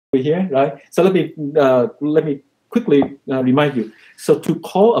here, right? So let me quickly remind you. So to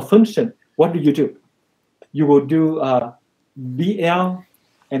call a function, what do? You will do BL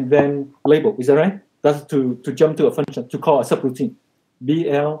and then label. Is that right? That's to jump to a function, to call a subroutine.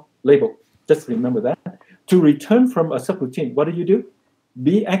 BL label. Just remember that. To return from a subroutine, what do?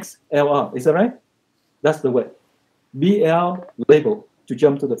 BXLR. Is that right? That's the way. BL label to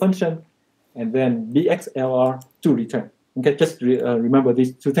jump to the function, and then BXLR to return. Okay, just remember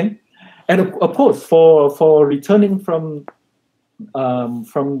these two things. And of course, for returning from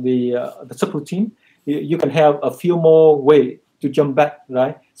the subroutine, you can have a few more ways to jump back,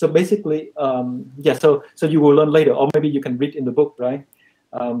 right? So basically, yeah. So you will learn later, or maybe you can read in the book, right?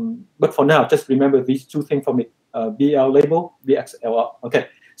 But for now, just remember these two things for me: BL label, BXLR. Okay.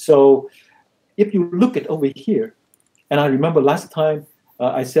 So if you look at over here, and I remember last time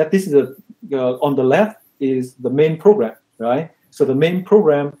I said this is on the left is the main program, right? So the main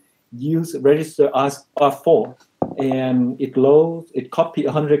program use register as R4, and it copy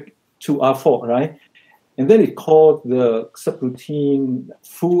 100 to R4, right? And then it called the subroutine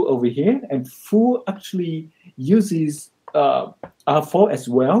foo over here, and foo actually uses R4 as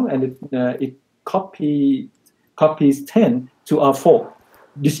well, and it copies 10 to R4,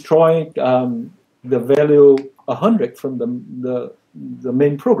 destroying the value 100 from the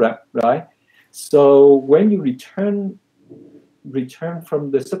main program, right? So when you return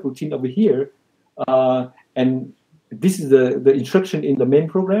from the subroutine over here, and this is the instruction in the main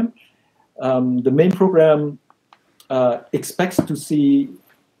program. The main program expects to see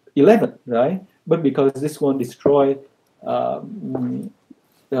 11, right? But because this one destroyed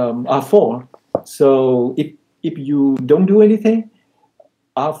R4, so if you don't do anything,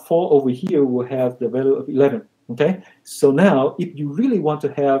 R4 over here will have the value of 11. Okay, so now if you really want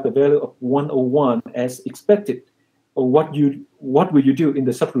to have the value of 101 as expected, what will you do in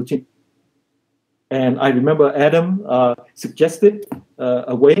the subroutine? And I remember Adam suggested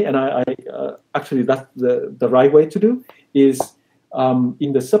a way, and I actually that's the right way to do is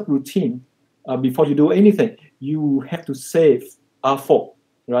in the subroutine before you do anything, you have to save R4,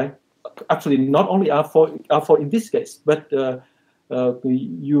 right? Actually, not only R4 in this case, but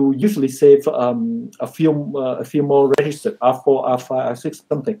you usually save a few more registers, R4, R5, R6,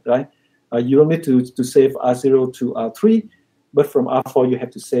 something, right? You don't need to save R0 to R3, but from R4 you have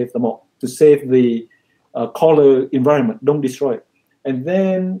to save them all to save the caller environment. Don't destroy it. And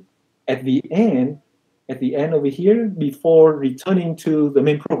then at the end over here, before returning to the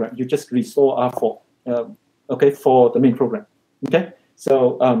main program, you just restore R4, okay, for the main program. Okay,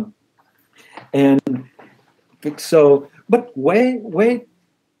 so but where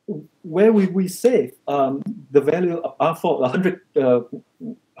will we save the value of R4, 100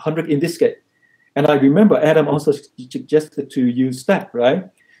 in this case? And I remember Adam also suggested to use stack, right?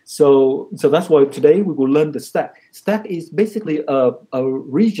 So that's why today we will learn the stack. Stack is basically a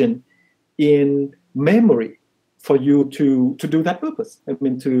region in memory for you to do that purpose. I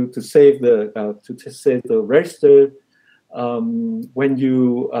mean, to save the register when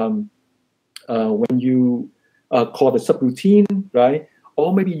you call the subroutine, right?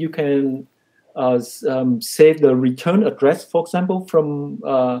 Or maybe you can save the return address, for example, from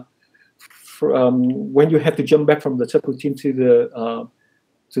when you have to jump back from the subroutine to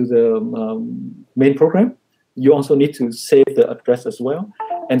the main program. You also need to save the address as well.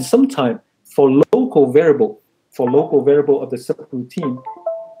 And sometimes for local variable of the subroutine,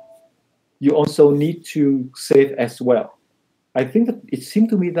 you also need to save as well. I think that it seemed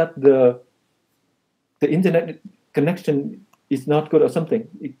to me that the internet connection is not good or something.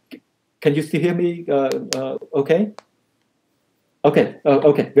 Can you still hear me? Okay. Okay.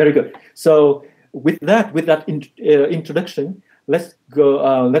 Very good. So with that introduction, let's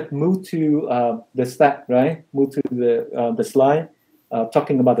go. Let's move to the stack. Right. Move to the slide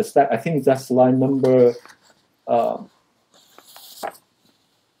talking about the stack. I think that's slide number. Right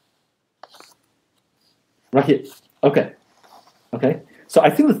here. Okay. So I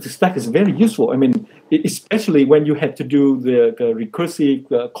think that the stack is very useful. I mean, especially when you have to do the recursive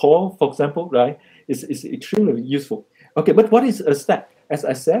call, for example, right? It's extremely useful. Okay, but what is a stack? As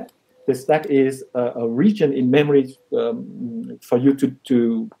I said, the stack is a region in memory for you to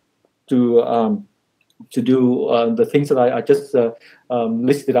do the things that I just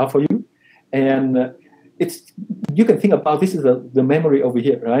listed out for you. And you can think about this is the memory over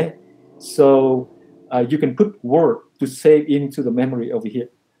here, right? So you can put word to save into the memory over here.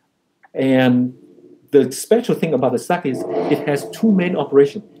 And the special thing about the stack is it has two main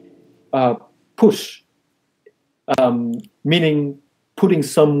operations. Push, meaning putting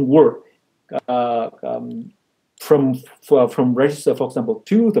some word from from register, for example,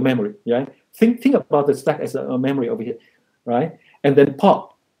 to the memory. Yeah, think about the stack as a memory over here, right? And then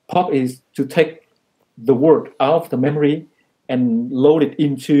pop is to take the word out of the memory and load it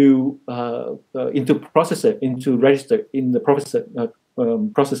into processor, into register in the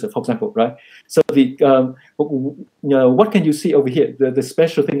processor, for example, right? So the what can you see over here? The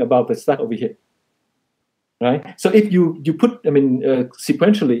special thing about the stack over here, right? So if you put,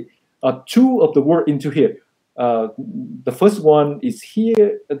 sequentially, two of the word into here. The first one is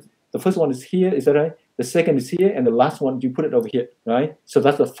here. The first one is here. Is that right? The second is here, and the last one you put it over here, right? So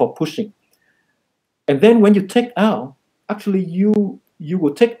that's for pushing. And then when you take out, actually you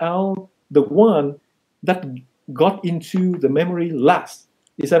will take out the one that got into the memory last.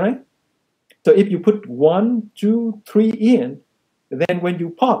 Is that right? So if you put 1, 2, 3 in, then when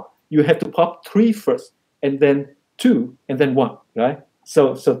you pop, you have to pop 3 first, and then 2, and then 1, right?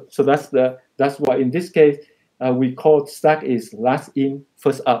 So that's why in this case we call stack is last in,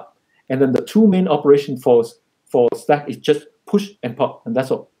 first out, and then the two main operation for stack is just push and pop, and that's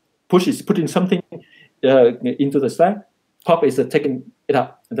all. Push is putting something into the stack. Pop is taking it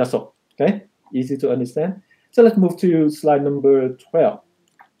out, and that's all. Okay, easy to understand. So let's move to slide number 12.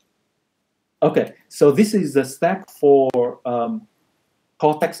 Okay, so this is the stack for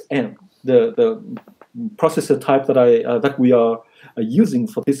Cortex-M, the processor type that we are using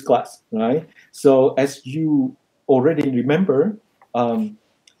for this class, right? So as you already remember,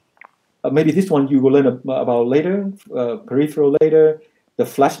 maybe this one you will learn about later, peripheral later. The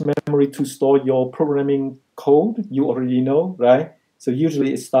flash memory to store your programming code, you already know, right? So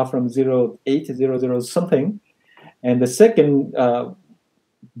usually it starts from 08, 00 something. And the second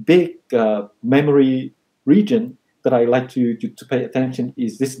big memory region that I like to pay attention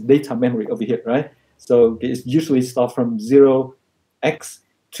is this data memory over here, right? So it usually starts from 0x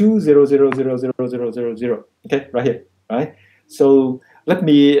to 0000000. Okay, right here, right? So let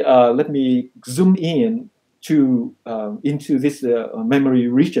me zoom in to into this memory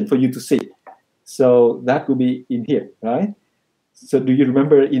region for you to see. So that will be in here, right? So do you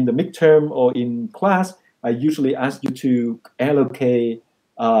remember in the midterm or in class, I usually ask you to allocate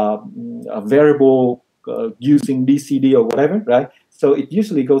a variable using BCD or whatever, right? So it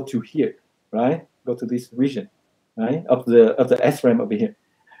usually go to here, right? Go to this region, right? Of the SRAM over here.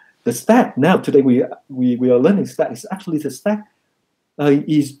 The stack now today we are learning stack is actually the stack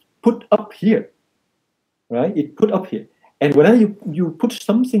is put up here, right? It put up here, and whenever you put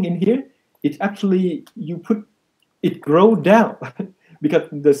something in here, it actually it grow down because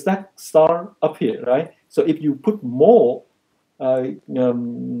the stack start up here, right? So if you put more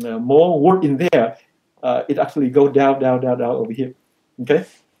word in there, it actually go down over here. Okay,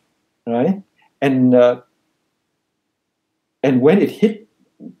 right? And when it hit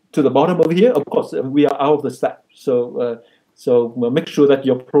to the bottom over here, of course we are out of the stack. So make sure that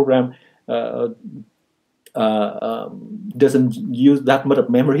your program doesn't use that much of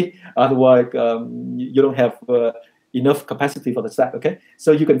memory. Otherwise, you don't have enough capacity for the stack. Okay,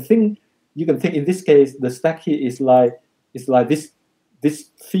 so you can think in this case the stack here is like this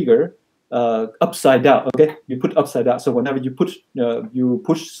figure upside down. Okay, you put upside down. So whenever you push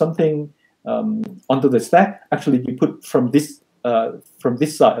something onto the stack, actually you put from this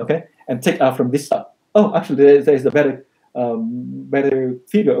side. Okay, and take out from this side. Oh, actually there is a better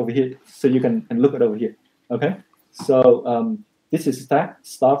figure over here, so you can look at over here. Okay, so this is stack.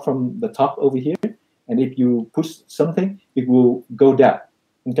 Start from the top over here, and if you push something, it will go down.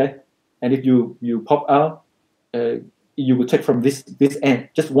 Okay, and if you pop out, you will take from this end,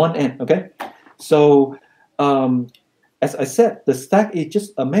 just one end. Okay, so as I said, the stack is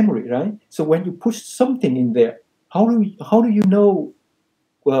just a memory, right? So when you push something in there, how do you know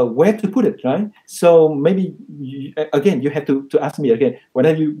where to put it, right? So maybe you have to ask me again.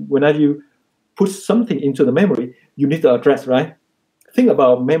 Whenever you push something into the memory, you need the address, right? Think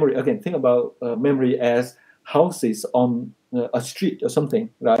about memory again. Think about memory as houses on a street or something,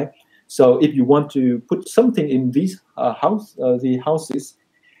 right? So if you want to put something in these the houses,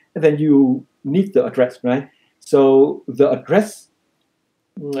 then you need the address, right? So the address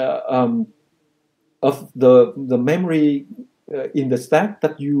of the memory in the stack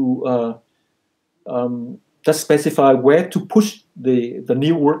that you just specify where to push the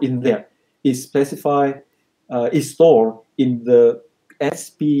new word in there is specified is stored in the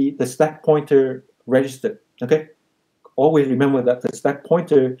SP, the stack pointer register. Okay, always remember that the stack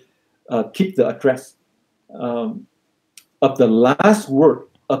pointer keep the address of the last word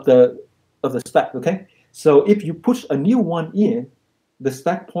of the stack. Okay, so if you push a new one in, the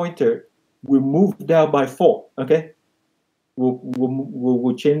stack pointer will move down by 4. Okay,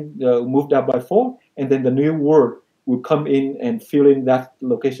 will change move down by 4, and then the new word will come in and fill in that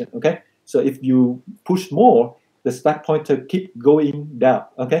location. Okay, so if you push more, the stack pointer keep going down.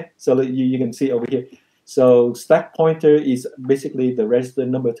 Okay, so you can see over here. So stack pointer is basically the register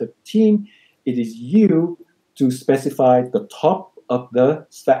number 13. It is used to specify the top of the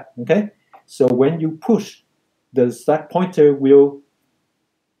stack. Okay, so when you push, the stack pointer will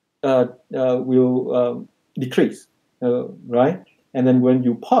decrease, right? And then when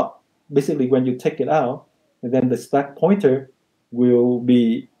you pop, basically when you take it out, then the stack pointer will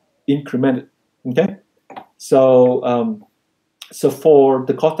be incremented. Okay, so so for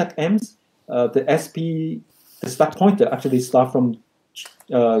the Cortex M's, the SP, the stack pointer actually start from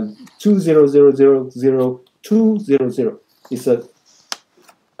 20000200. It's up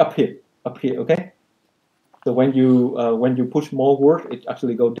here. Okay. So when you push more word, it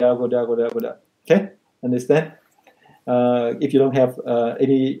actually go down. Okay, understand? If you don't have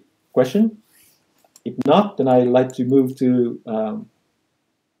any question, if not, then I like to move to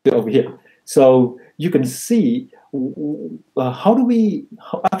over here. So you can see how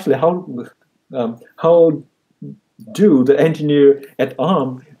do the engineer at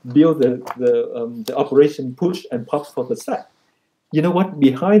ARM build the operation push and pop for the stack? You know what?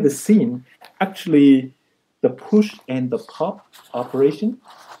 Behind the scene, actually, the push and the pop operation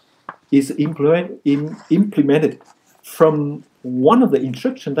is implemented from one of the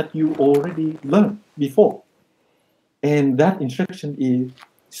instructions that you already learned before. And that instruction is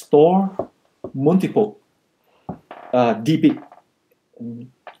store multiple dB.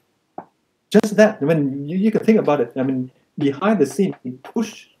 Just that. I mean, you can think about it. I mean, behind the scene,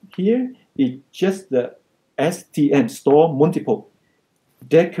 push here is just the STM, store multiple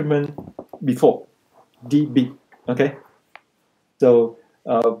decrement before dB. Okay, so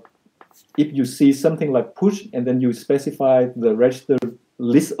if you see something like push and then you specify the register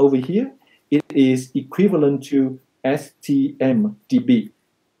list over here, it is equivalent to STM dB.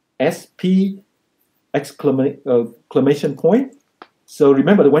 SP exclamation point. So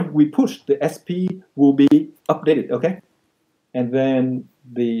remember that when we push, the SP will be updated. Okay, and then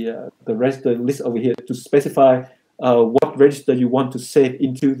the register list over here to specify what register you want to save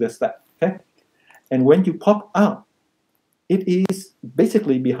into the stack. Okay, and when you pop out, it is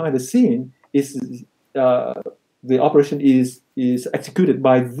basically behind the scene is the operation is executed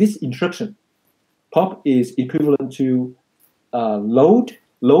by this instruction. Pop is equivalent to load.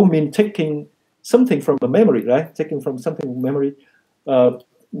 Load means taking something from the memory, right? Taking from something from memory and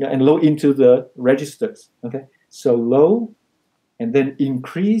load into the registers. Okay, so load and then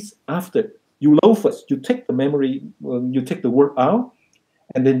increase after. You load first. You take the memory. You take the word out,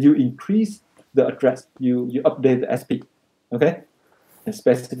 and then you increase the address. You update the SP. Okay, and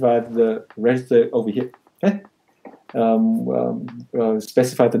specify the register over here. Okay,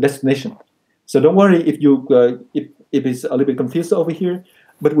 specify the destination. So don't worry if you if it's a little bit confused over here,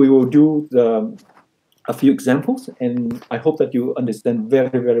 but we will do a few examples, and I hope that you understand very,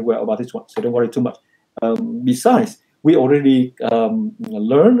 very well about this one. So don't worry too much. Besides, we already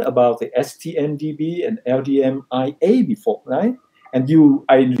learned about the STMDB and LDMIA before, right? And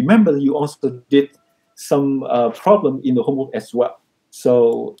I remember you also did some problem in the homework as well.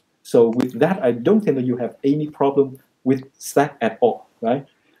 So with that, I don't think that you have any problem with stack at all, right?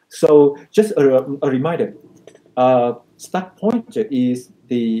 So just a reminder, stack pointer is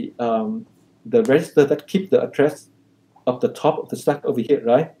the register that keeps the address of the top of the stack over here,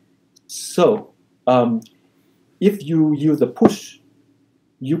 right? So if you use the push,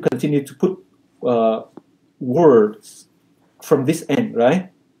 you continue to put words from this end,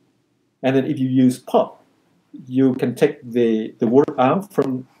 right? And then if you use pop, you can take the word out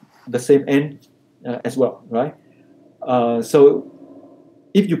from the same end as well, right? So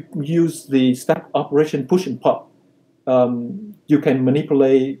if you use the stack operation push and pop, you can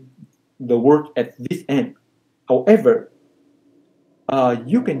manipulate the word at this end. However,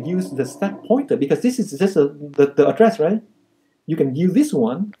 you can use the stack pointer because this is just the address, right? You can use this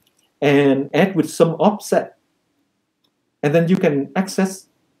one and add with some offset, and then you can access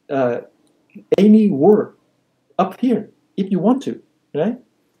any word up here if you want to, right?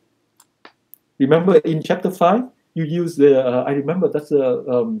 Remember in chapter 5, you use the I remember that's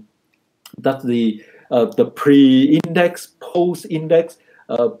the pre-index, post-index,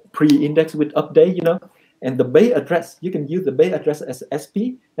 pre-index with update, you know, and the base address. You can use the base address as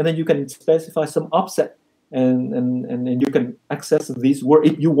SP, and then you can specify some offset, and you can access these words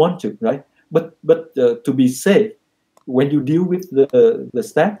if you want to, right? But to be safe, when you deal with the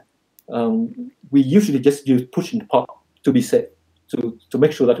stack, we usually just use push and pop to be safe, to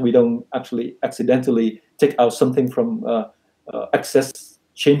make sure that we don't actually accidentally take out something from access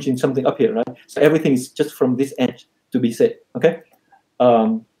changing something up here, right? So everything is just from this edge to be set. Okay.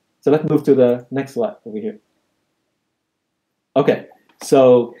 So let's move to the next slide over here. Okay.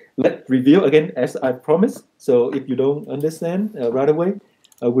 So let's review again as I promised. So if you don't understand right away,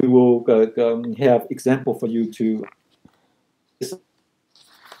 we will have example for you to.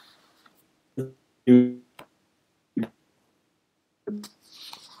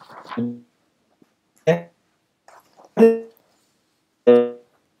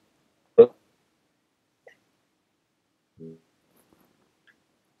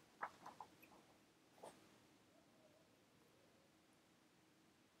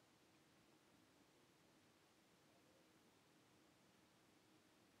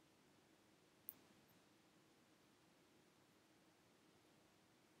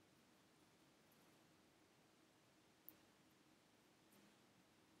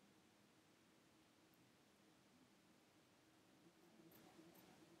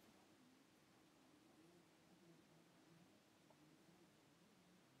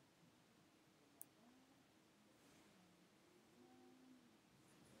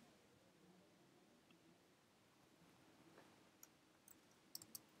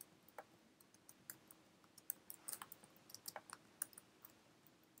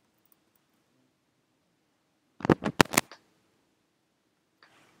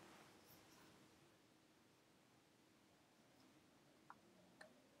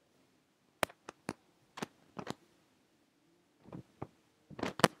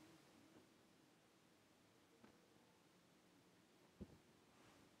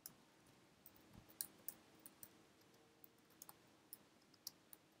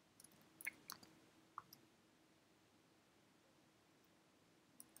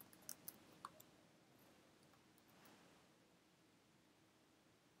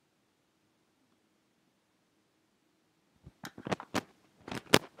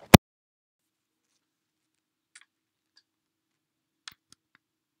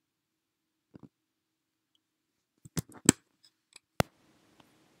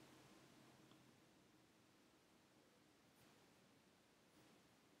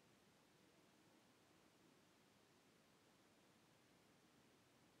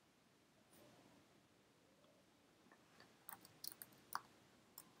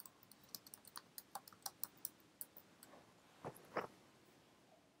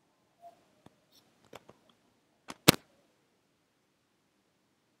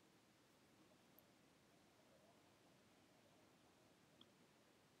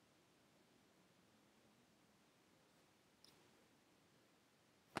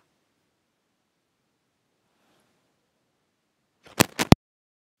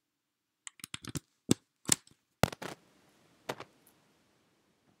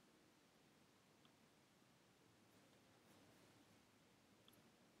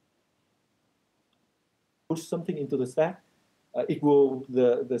 Push something into the stack, it will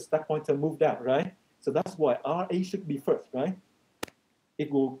the stack pointer move down, right? So that's why RA should be first, right?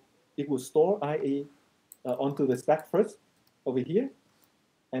 It will store IA onto the stack first over here,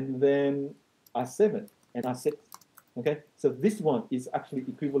 and then R7 and R6. Okay, so this one is actually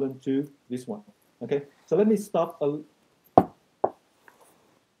equivalent to this one. Okay, so let me stop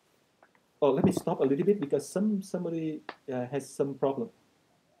let me stop a little bit because somebody has some problem.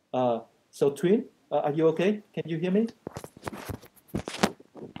 So Twin, are you okay? Can you hear me?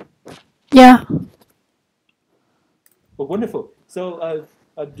 Yeah. Oh, wonderful. So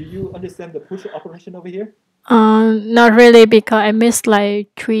do you understand the push operation over here? Not really because I missed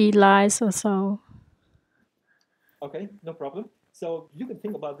like 3 lines or so. Okay, no problem. So you can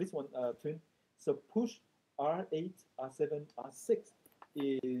think about this one, Twin. So push R8, R7, R6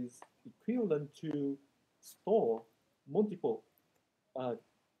 is equivalent to store multiple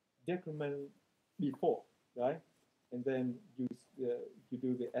decrement before, right? And then you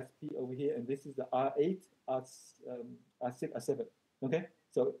do the SP over here, and this is the R8, R6, R7. Okay,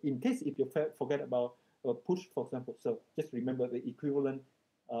 so in case if you forget about push, for example, so just remember the equivalent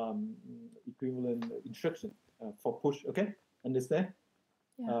instruction for push. Okay, understand?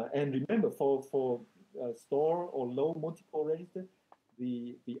 Yeah. And remember for store or low multiple register,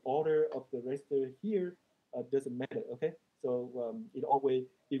 the order of the register here doesn't matter. Okay, so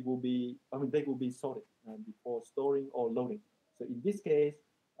it will be, I mean, they will be sorted before storing or loading. So in this case,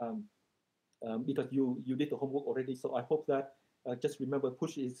 because you did the homework already, so I hope that just remember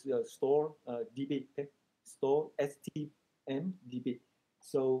push is store db. Okay, store stm db.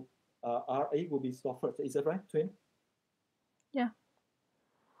 So RA will be stored first. Is that right, Twin? Yeah.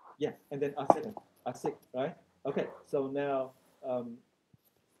 Yeah, and then R7, R6, right? Okay, so now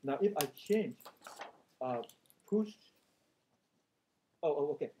if I change push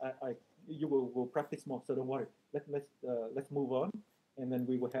Okay. You will practice more, so don't worry. Let's move on, and then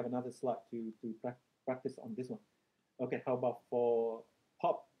we will have another slide to practice on this one. Okay. How about for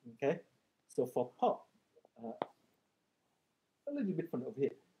pop? Okay. So for pop, a little bit from over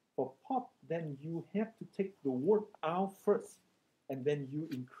here. For pop, then you have to take the word out first, and then you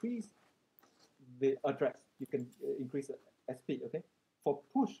increase the address. You can increase the SP. Okay. For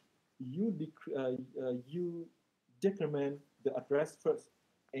push, you decrement the address first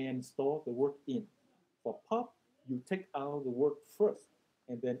and store the word in. For pop, you take out the word first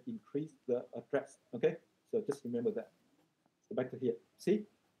and then increase the address. Okay. So just remember that. So back to here. See.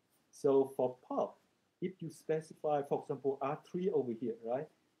 So for pop, if you specify, for example, R3 over here, right?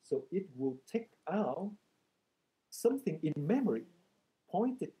 So it will take out something in memory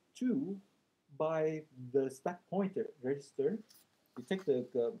pointed to by the stack pointer register. You take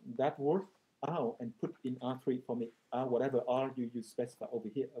that word out and put in R3 for me, whatever R you specify over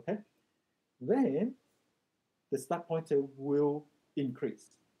here, okay? Then the stack pointer will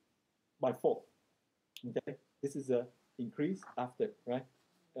increase by 4, okay? This is a increase after, right?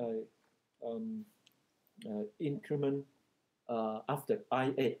 Increment after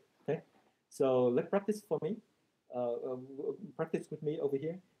IA, okay? So let's practice for me. Practice with me over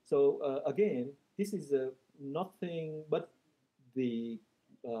here. So again, this is nothing but the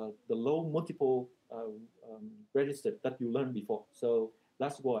low multiple register that you learned before. So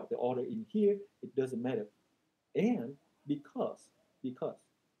that's why the order in here, it doesn't matter. And because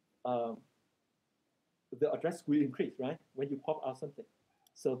um, the address will increase, right, when you pop out something.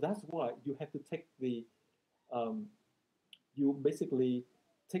 So that's why you have to take the you basically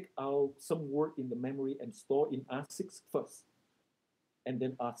take out some word in the memory and store in R6 first, and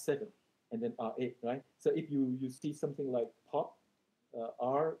then R7, and then R8, right? So if you see something like pop,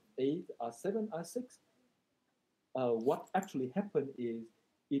 R8, R7, R6, what actually happened is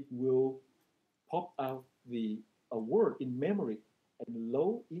it will pop out the a word in memory and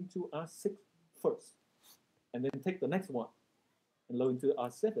load into R6 first, and then take the next one and load into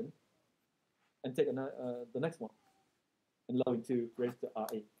R7, and take the next one and load into register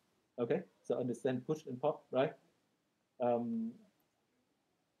R8. Okay, so understand push and pop, right?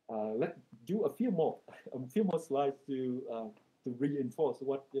 Let's do a few more slides to reinforce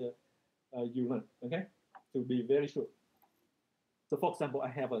what you learned. Okay, to be very sure. So, for example, I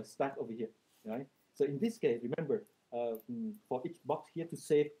have a stack over here, right? So in this case, remember, for each box here to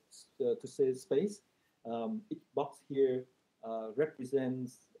save space, each box here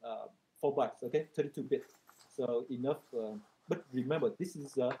represents 4 bytes. Okay, 32 bits. So enough. But remember, this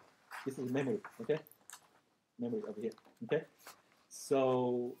is memory. Okay, memory over here. Okay.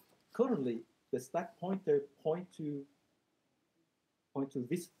 So currently, the stack pointer point to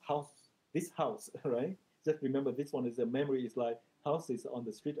this house, right? Just remember, this one is the memory is like houses on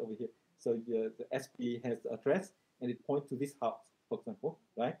the street over here. So the SP has the address and it points to this house, for example,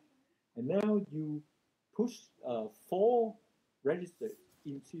 right? And now you push 4 registers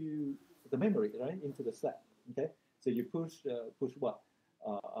into the memory, right? Into the stack. Okay. So you push what?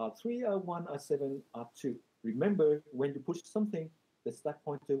 R3, R1, R7, R2. Remember, when you push something, the stack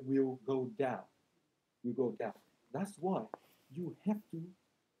pointer will go down. That's why you have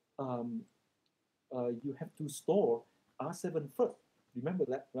to store R7 first. Remember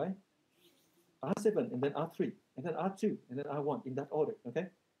that, right? R7 and then R3 and then R2 and then R1 in that order. Okay.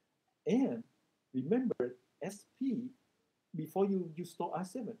 And remember, SP before you store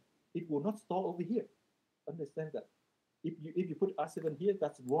R7, it will not store over here. Understand that. If you put R7 here,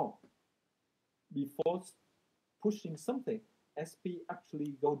 that's wrong. Before pushing something, SP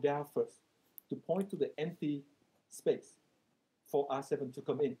actually go down first to point to the empty space for R7 to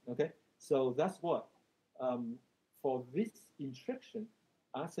come in. Okay, so that's what for this instruction,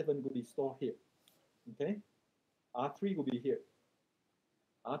 R7 will be stored here. Okay, R3 will be here,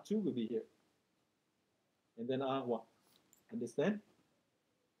 R2 will be here, and then R1. Understand?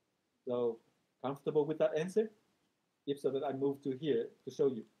 So comfortable with that answer? If so, that I move to here to show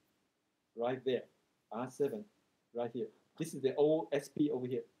you. Right there, R7, right here. This is the old SP over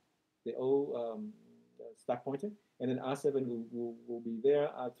here, the old stack pointer, and then R7 will be there,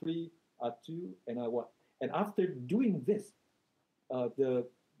 R3, R2, and R1. And after doing this, the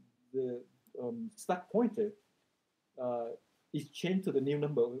stack pointer is changed to the new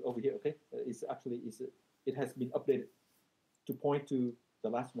number over here. Okay, it has been updated to point to the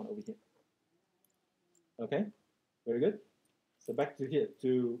last one over here. Okay, very good. So back to here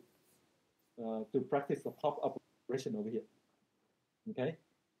to practice the pop operation over here. Okay.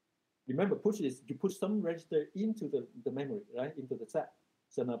 Remember, push is you push some register into the memory, right, into the stack.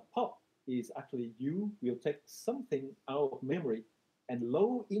 So now pop is actually you will take something out of memory and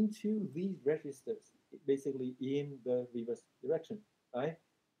load into these registers, basically in the reverse direction, right?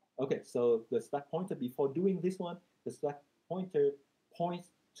 Okay, so the stack pointer, before doing this one, the stack pointer points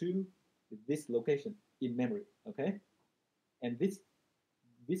to this location in memory, okay? And this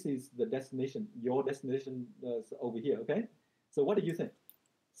is the destination, your destination is over here, okay? So what do you think?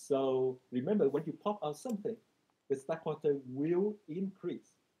 So remember, when you pop out something, the stack pointer will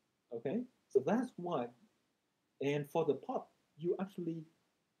increase, okay? So that's why. And for the pop, you actually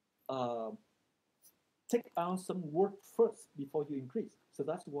uh, take out some word first before you increase. So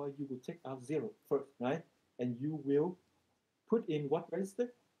that's why you will take out 0 first, right? And you will put in what register?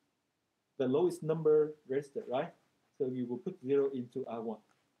 The lowest number register, right? So you will put 0 into R1.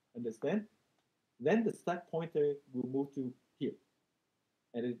 Understand? Then the stack pointer will move to here.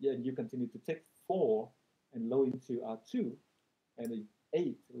 And you continue to take 4 and load into R2, and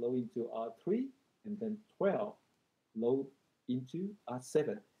 8 load into R3, and then 12 load into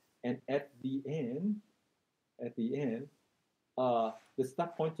R7. And at the end, the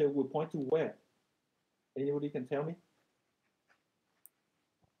stack pointer will point to where? Anybody can tell me?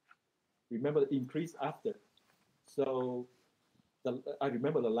 Remember the increase after. So I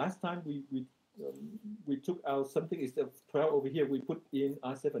remember the last time we took out something instead of 12 over here, we put in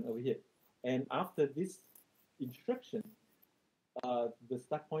R7 over here. And after this instruction, the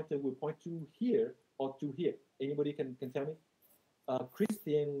stack pointer will point to here or to here. Anybody can tell me?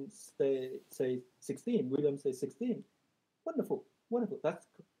 Christian say 16. William says 16. Wonderful, wonderful.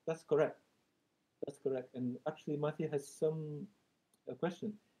 That's correct. That's correct. And actually, Matthew has some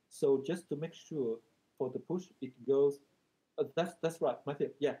question. So just to make sure for the push, it goes. That's right, Matthew.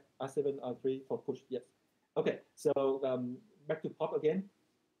 Yeah, R7, R3 for push. Yes. Okay. So back to pop again.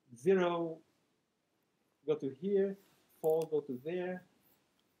 0 go to here. 4 go to there.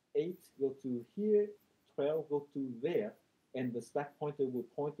 8 go to here. 12 go to there. And the stack pointer will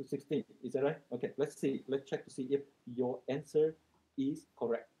point to 16. Is that right? Okay. Let's see. Let's check to see if your answer is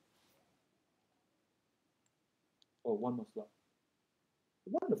correct. Oh, one more slide.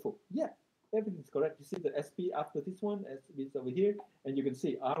 Wonderful. Yeah, everything's correct. You see the SP after this one, SP is over here, and you can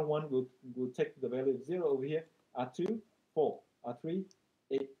see R1 will take the value of 0 over here, R2, 4, R3,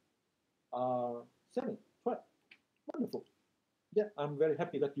 8, R7, 12. Wonderful. Yeah, I'm very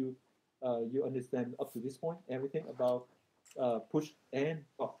happy that you you understand up to this point everything about push and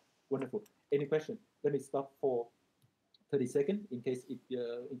pop. Wonderful. Any question? Let me stop for 30 seconds in case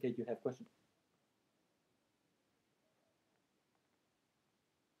you have questions.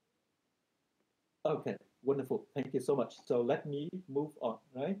 Okay, wonderful. Thank you so much. So let me move on,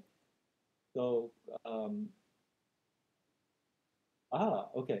 right? So,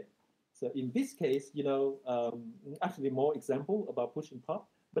 okay. So in this case, actually more example about push and pop,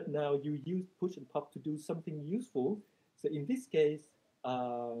 but now you use push and pop to do something useful. So in this case,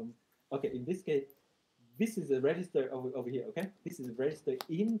 okay, in this case, this is a register over here, okay? This is a register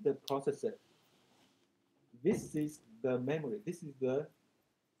in the processor. This is the memory. This is the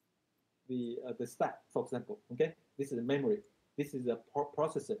stack, for example, okay? This is a memory. This is a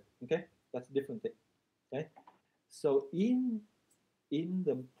processor, okay? That's a different thing, okay? So in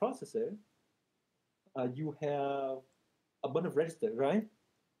the processor, you have a bunch of registers, right?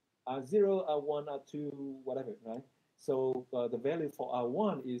 R0, R1, R2, whatever, right? So the value for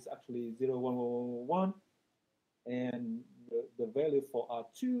R1 is actually 0, 1, 1, 1, 1, and the value for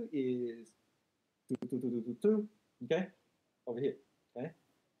R2 is 2, 2, 2, 2, 2, 2, okay? Over here, okay?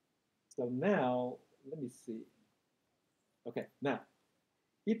 So now, let me see. Okay, now,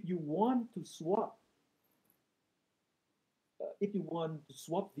 if you want to swap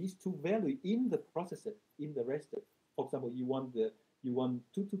these two values in the processor, in the register, for example, you want 2,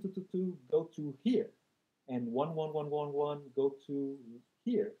 2, 2, 2, 2 go to here, and 1, 1, 1, 1, 1 go to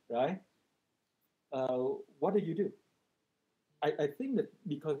here, right? What do? I think that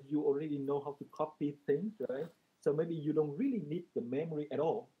because you already know how to copy things, right? So maybe you don't really need the memory at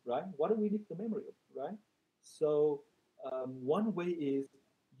all, right? What do we need the memory of, right? So one way is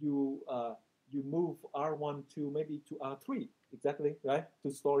you move R1 to maybe to R3, exactly, right?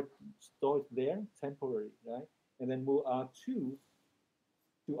 To store it there temporarily, right? And then move R2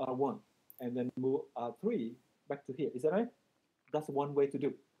 to R1, and then move R3 back to here. Is that right? That's one way to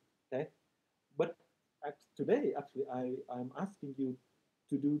do, okay? But today, actually, I'm asking you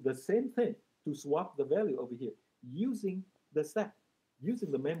to do the same thing, to swap the value over here using the stack,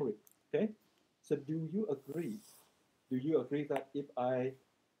 using the memory, okay? So do you agree? Do you agree that if I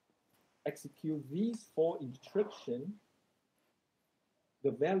execute these 4 instructions,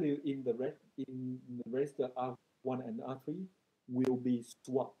 the value in the register R1 and R3 will be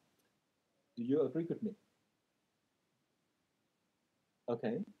swapped? Do you agree with me?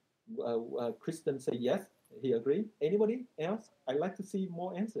 Okay. Kristen say yes. He agree. Anybody else? I'd like to see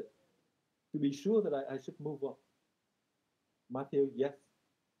more answer to be sure that I should move on. Matthew, yes.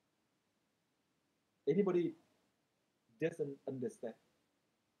 Anybody doesn't understand?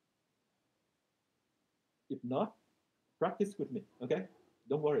 If not, practice with me. Okay.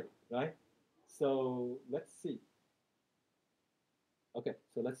 Don't worry. Right. So let's see. Okay.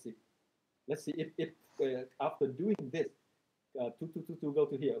 So let's see. Let's see if after doing this, two go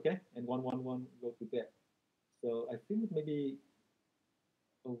to here. Okay. And one go to there. So I think maybe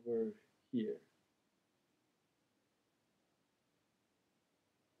over here.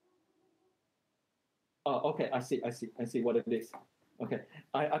 Oh, okay. I see what it is. Okay.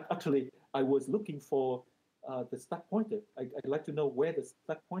 Actually I was looking for the stack pointer. I'd like to know where the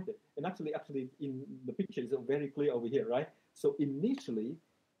stack pointer. And actually, in the picture is very clear over here, right? So initially,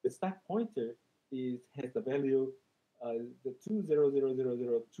 the stack pointer has the value the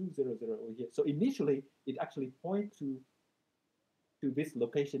 20000200 over here. So initially, it actually points to this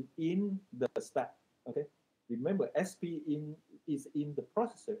location in the stack. Okay. Remember, SP is in the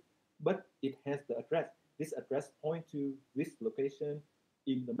processor, but it has the address. This address points to this location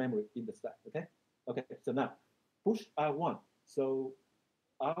in the memory in the stack. Okay. Okay. So now push R1. So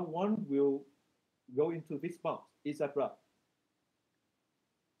R1 will go into this box. Is that right?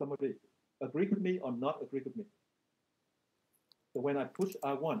 Somebody agree with me or not agree with me? So when I push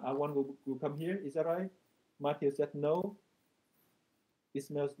R1, R1 will come here. Is that right? Matthew said no.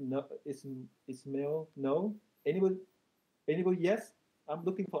 Ismail no. Ismail no. Anybody yes? I'm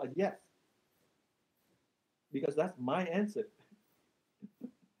looking for a yes because that's my answer.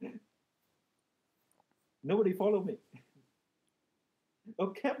 Nobody follow me. Oh,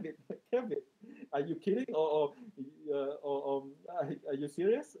 Kevin, Kevin, are you kidding or are you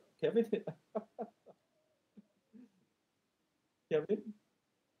serious, Kevin? Kevin?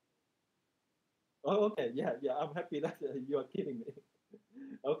 Oh, okay, yeah. I'm happy that you are kidding me.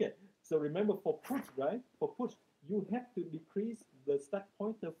 Okay, so remember for push, right? For push, you have to decrease the stack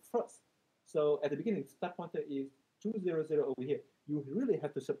pointer first. So at the beginning, stack pointer is 200 over here. You really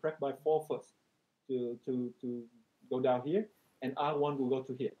have to subtract by 4 first to go down here, and R1 will go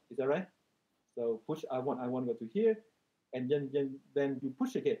to here. Is that right? So push R1 go to here, and then you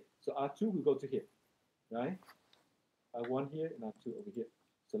push again. So R2 will go to here, right? R1 here and R2 over here.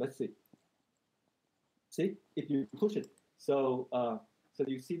 So let's see. See, if you push it, so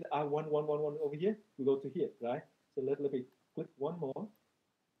you see the R1 over here, we go to here, right? So let me click one more.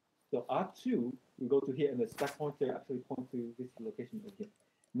 So R2 will go to here, and the stack pointer actually point to this location over here.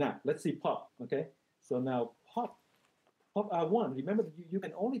 Now let's see pop. Okay, so now pop R1. Remember that you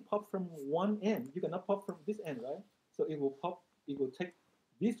can only pop from one end. You cannot pop from this end, right? So it will pop. It will take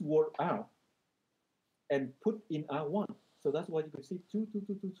this word out and put in R1. So that's why you can see two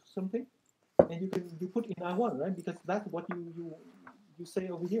something, and you put in R1, right? Because that's what you say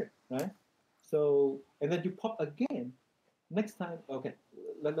over here, right? So and then you pop again next time. Okay,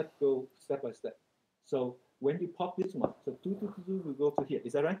 let's go step by step. So when you pop this one, so two will go to here.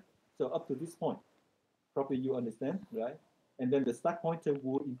 Is that right? So up to this point, probably you understand, right? And then the stack pointer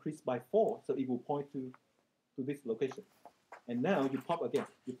will increase by 4, so it will point to this location. And now you pop again.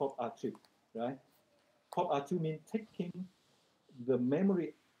 You pop R2, right? Pop R2 means taking the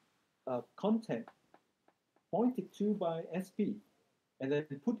memory content pointed to by SP and then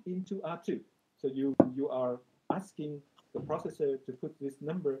put into R2. So you are asking the processor to put this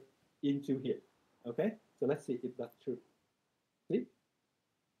number into here. Okay, so let's see if that's true. See,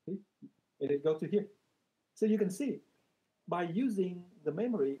 and it goes to here. So you can see by using the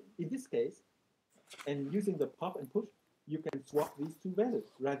memory in this case and using the pop and push, you can swap these two values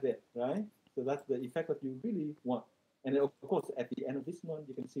right there, right? So that's the effect that you really want. And of course, at the end of this one,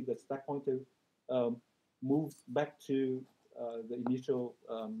 you can see the stack pointer moves back to the initial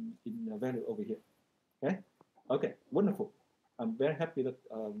value over here. Okay, okay, wonderful. I'm very happy that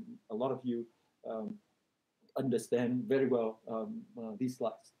a lot of you understand very well these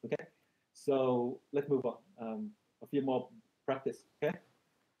slides. Okay, so let's move on. A few more practice. Okay,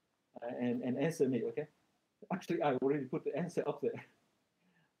 and answer me. Okay, actually, I already put the answer up there.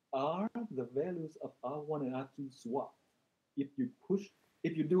 Are the values of R1 and R2 swapped if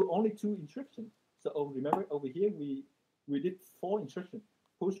you do only 2 instructions? So remember over here we did 4 instructions: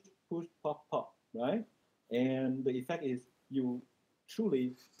 push, push, pop, pop, right? And the effect is you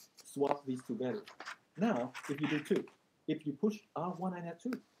truly swap these 2 values. Now, if you do 2, if you push R1 and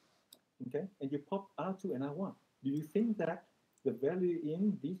R2, okay, and you pop R2 and R1, do you think that the value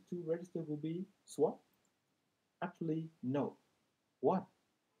in these 2 registers will be swapped? Actually, no. Why?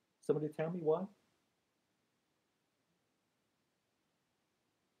 Somebody tell me why?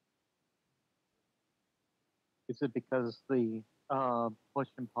 Is it because the push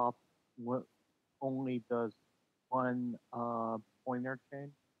and pop only does one pointer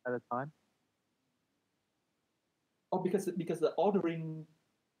chain at a time? Oh, because the ordering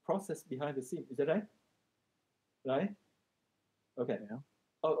process behind the scene, is that right? Right? Okay. Yeah.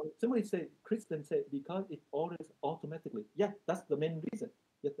 Oh, somebody said, Kristen said, because it orders automatically. Yeah, that's the main reason.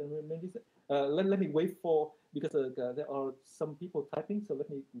 Yes, the main reason. Let me wait for, because there are some people typing, so let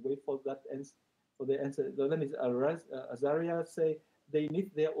me wait for that answer. For the answer, let me Azaria say they need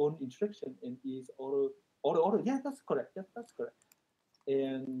their own instruction and is auto. Yeah, that's correct. Yeah, that's correct.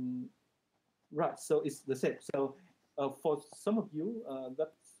 And right, so it's the same. So for some of you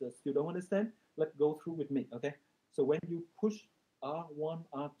that still don't understand, let's go through with me. Okay. So when you push R1,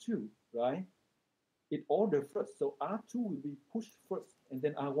 R2, right? It order first. So R2 will be pushed first, and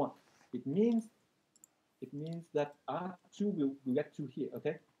then R1. It means that R2 will get to here.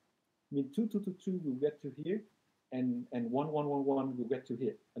 Okay. I mean 2, 2, 2, 2 will get to here, and 1, 1, 1, 1 will get to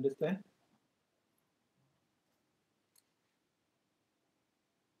here. Understand?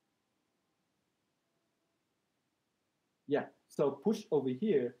 Yeah. So push over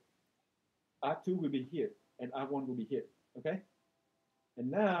here. R2 will be here, and R1 will be here. Okay.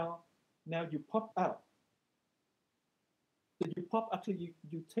 And now you pop out. So you pop, actually,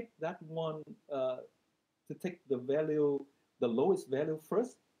 you take that one to take the value, the lowest value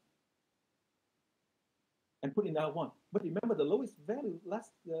first, and put in R1. But remember, the lowest value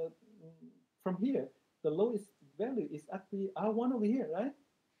from here, the lowest value is actually R1 over here, right?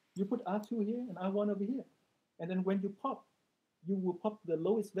 You put R2 here and R1 over here. And then when you pop, you will pop the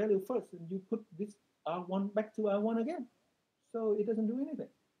lowest value first, and you put this R1 back to R1 again. So it doesn't do anything.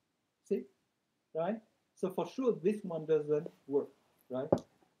 See? Right? So for sure, this one doesn't work, right?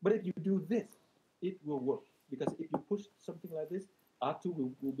 But if you do this, it will work. Because if you push something like this,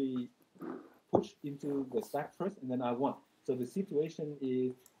 R2 will be pushed into the stack first, and then R1. So the situation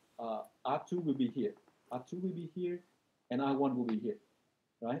is R2 will be here, R2 will be here, and R1 will be here,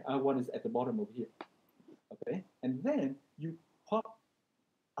 right? R1 is at the bottom over here, okay? And then you pop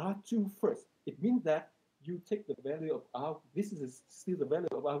R2 first. It means that you take the value of R, this is still the value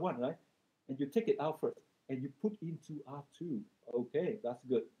of R1, right? And you take it out first, and you put into R2. Okay, that's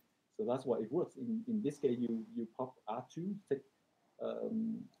good. So that's why it works. In this case, you pop R2, take,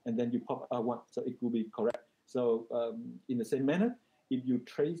 and then you pop R1. So it will be correct. So in the same manner, if you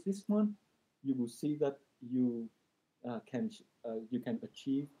trace this one, you will see that you can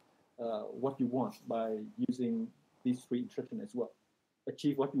achieve what you want by using these three instructions as well.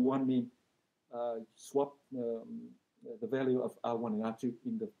 Achieve what you want means swap the value of R1 and R2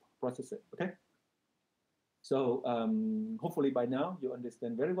 in the processor. Okay. So hopefully by now you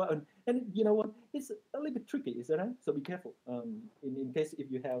understand very well. And you know what? It's a little bit tricky, is that right? So be careful. In case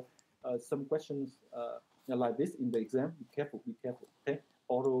if you have some questions like this in the exam, be careful. Be careful. Okay.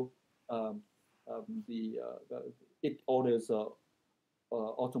 Auto it orders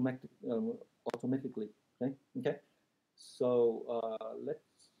automatically. Okay. Okay. So let's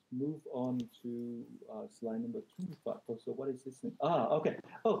move on to slide number 25. So what is this thing? Okay.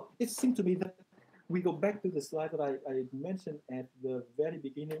 Oh, it seemed to me that we go back to the slide that I mentioned at the very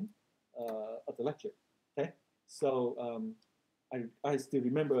beginning of the lecture. Okay. So I still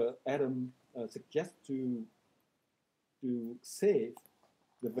remember Adam suggests to save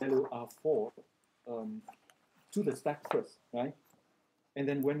the value R4 to the stack first, right? And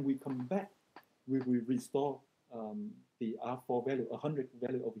then when we come back, we will restore the R4 value, 100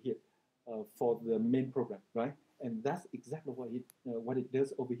 value over here for the main program, right? And that's exactly what it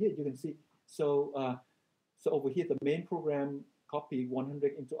does over here. You can see. So so over here, the main program copy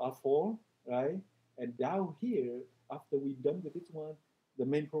 100 into R4, right? And down here, after we're done with this one, the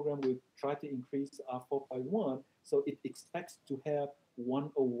main program will try to increase R4 by 1. So it expects to have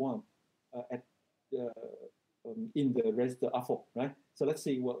 101 at in the register R4, right? So let's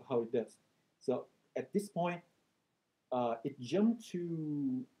see how it does. So at this point, it jumped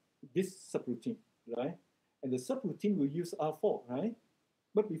to this subroutine, right? And the subroutine will use R4, right?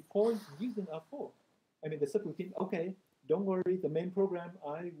 But before using R4, I mean the subroutine, okay, don't worry, the main program,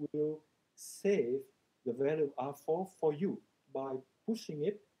 I will save the value of R4 for you by pushing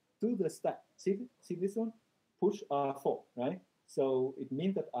it to the stack. See this one? Push R4, right? So it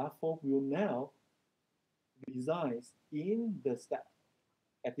means that R4 will now resides in the stack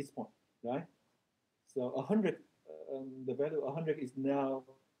at this point, right? So 100, the value of 100 is now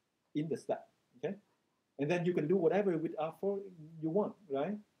in the stack, okay? And then you can do whatever with R4 you want,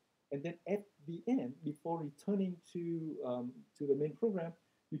 right? And then at the end, before returning to the main program,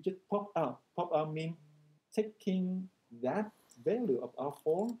 you just pop out. Pop out means taking that value of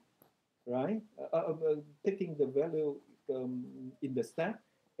R4, right? Taking the value in the stack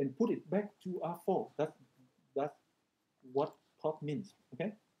and put it back to R4. That's what pop means.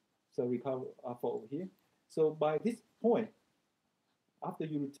 Okay, so we call R4 over here. So by this point, after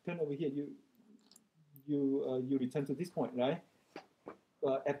you return over here, you return to this point, right?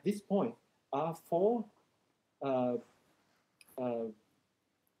 At this point, R4 uh, uh,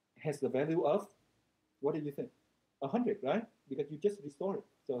 has the value of, what do you think? 100, right? Because you just restore it,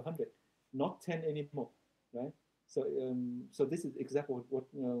 so 100, not 10 anymore, right? So this is exactly what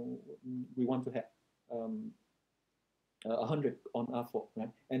we want to have. 100 on R4, right?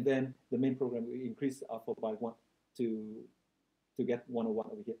 And then the main program will increase R4 by 1 to get 101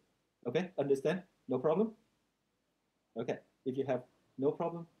 over here. Okay, understand? No problem? Okay, if you have no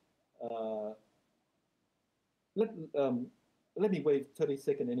problem, uh, let me wait 30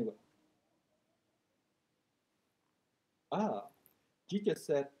 seconds anyway. She just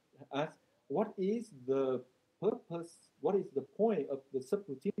said, asked, what is the purpose, what is the point of the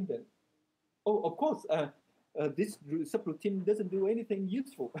subroutine then? Oh, of course, this subroutine doesn't do anything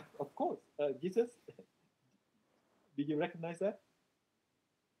useful. Of course, Jesus, did you recognize that?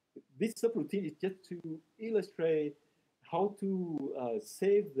 This subroutine is just to illustrate how to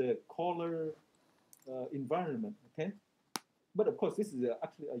save the caller environment, okay? But of course, this is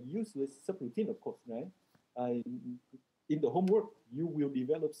actually a useless subroutine, of course, right? In the homework, you will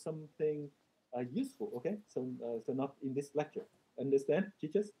develop something useful, okay? So not in this lecture. Understand,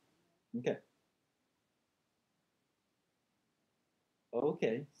 teachers? Okay.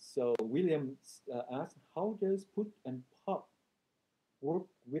 Okay, so William asked, how does put and pop work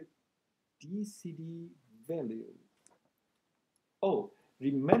with DCD value? Oh,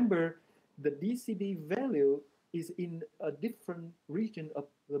 remember the DCD value is in a different region of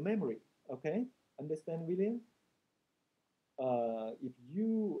the memory, okay? Understand, William? If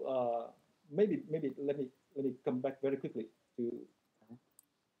you maybe let me come back very quickly to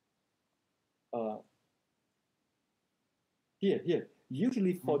here.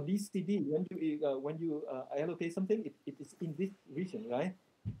 Usually for DCD, when you allocate something, it is in this region, right?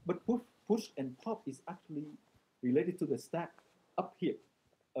 But push and pop is actually related to the stack up here,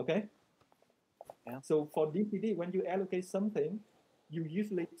 okay? Yeah. So for DCD, when you allocate something, you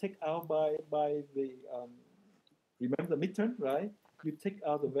usually take out by the remember the midterm, right? You take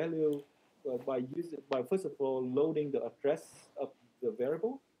out the value by first of all loading the address of the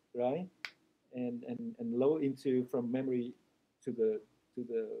variable, right? And load into from memory to the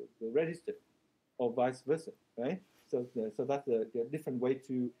register, or vice versa, right? So that's the different way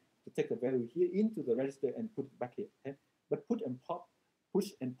to take the value here into the register and put it back here. Okay? But push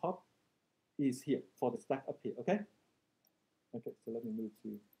and pop is here for the stack up here. Okay. Okay. So let me move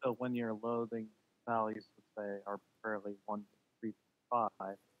to. So when you're loading values, let's say arbitrarily 1, 2, 3, 4,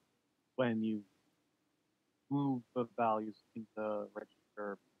 5, when you move the values into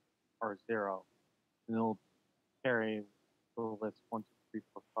register R0, and it'll carry the list 1, 2, 3,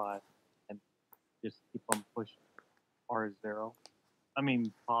 4, 5, and just keep on pushing R0. I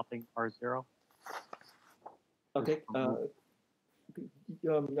mean, popping R0. Okay.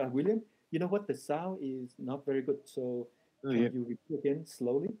 William, you know what? The sound is not very good. So can you repeat again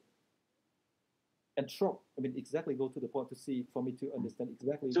slowly and short? I mean, exactly go to the point to see for me to understand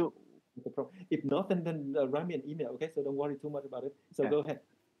exactly the problem. If not, then write me an email. Okay. So don't worry too much about it. So go ahead.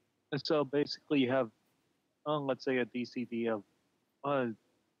 And so basically, you have, let's say, a DCD of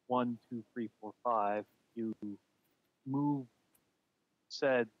 1, 2, 3, 4, 5. You move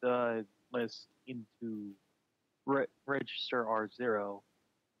said list into register R0.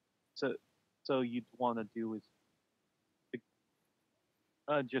 So you'd want to do is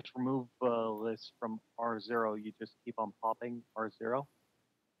just remove the list from R0. You just keep on popping R0.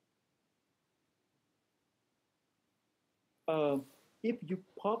 If you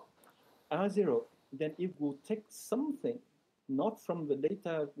pop R0, then it will take something, not from the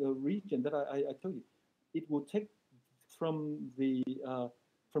data region that I told you. It will take from the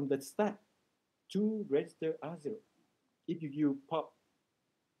stack to register R0. If you pop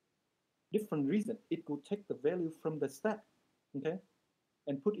different reason, it will take the value from the stack, okay,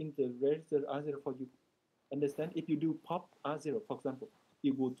 and put in the register R0 for you. Understand? If you do pop R0, for example,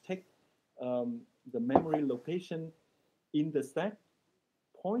 it will take the memory location in the stack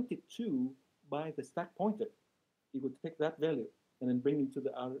pointed to by the stack pointer. It will take that value and then bring it to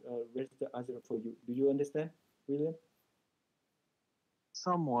the register R0 for you. Do you understand, William?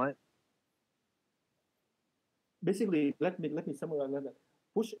 Somewhat. Basically, let me summarize that.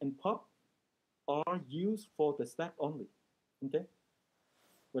 Push and pop are used for the stack only. Okay.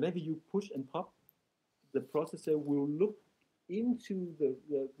 Whenever you push and pop, the processor will look into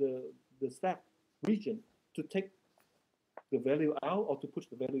the stack region to take the value out or to push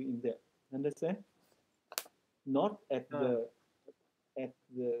the value in there. Understand? Not at the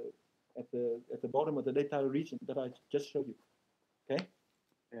bottom of the data region that I just showed you. Okay.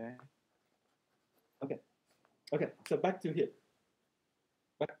 Okay. Okay. Okay. So back to here.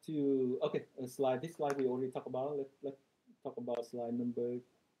 Back to a slide. This slide we already talked about. Let's talk about slide number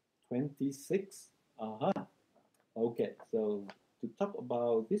 26. Okay. So to talk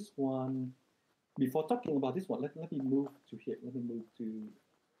about this one, before talking about this one, let me move to here. Let me move to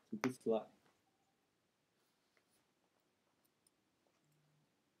this slide.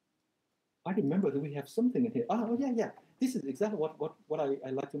 I remember that we have something in here. Oh yeah. This is exactly what I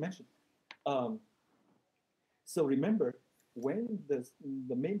like to mention. So remember, when the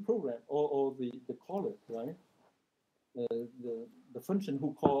main program or the caller, right, the function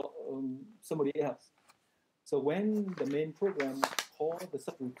who call somebody else. So when the main program call the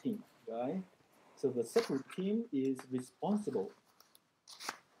subroutine, right? So the subroutine is responsible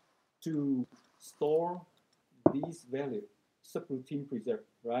to store these values, subroutine preserve,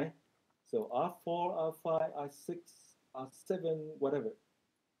 right? So R4, R5, R6, R7, whatever.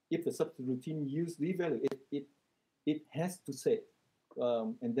 If the subroutine use the value, it has to save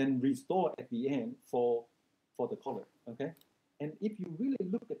and then restore at the end for the caller. Okay. And if you really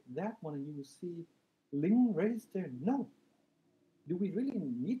look at that one, you will see link register. No. Do we really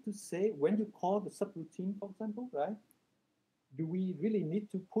need to say when you call the subroutine, for example, right? Do we really need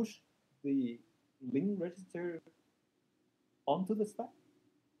to push the link register onto the stack?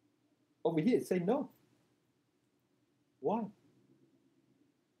 Over here, say no. Why?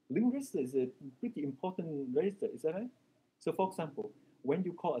 Link register is a pretty important register, is that right? So for example, when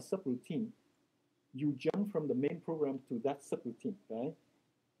you call a subroutine, you jump from the main program to that subroutine, right?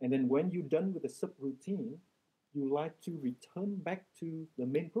 And then when you're done with the subroutine, you like to return back to the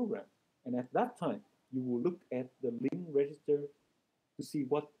main program. And at that time, you will look at the link register to see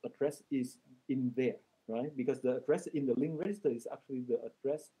what address is in there, right? Because the address in the link register is actually the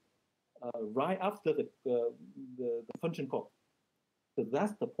address right after the function call. So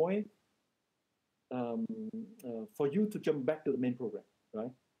that's the point for you to jump back to the main program,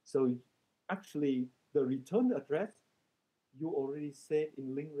 right? So actually, the return address you already saved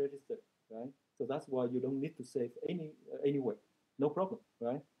in link register, right? So that's why you don't need to save anyway. No problem,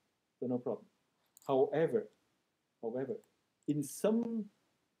 right? So no problem. However, in some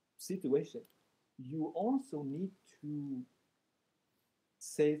situation, you also need to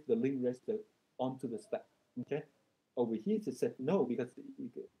save the link register onto the stack. Okay. Over here, it said no because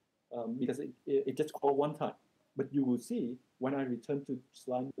it just called one time. But you will see when I return to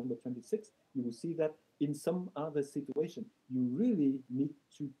slide number 26, you will see that in some other situation, you really need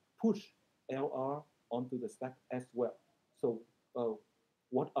to push LR onto the stack as well. So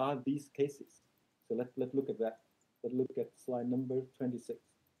what are these cases? So let's look at that. Let's look at slide number 26.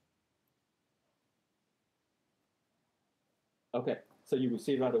 Okay, so you will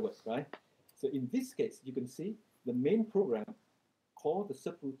see right away, right? So in this case, you can see the main program called the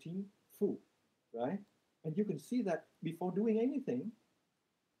subroutine foo, right? And you can see that before doing anything,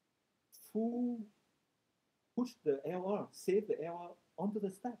 foo push the LR, save the LR onto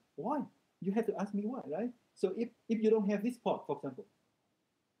the stack. Why? You have to ask me why, right? So if you don't have this part, for example,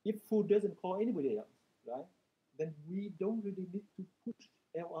 if foo doesn't call anybody else, right, then we don't really need to push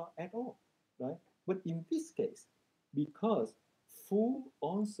LR at all, right? But in this case, because foo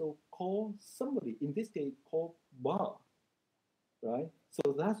also call somebody, in this case called bar, right?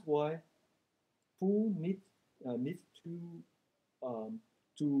 So that's why foo needs to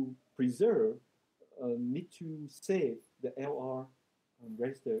preserve, need to save the LR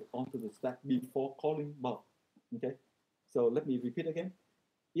register onto the stack before calling bar. Okay, so let me repeat again.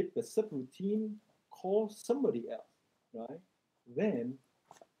 If the subroutine calls somebody else, right, then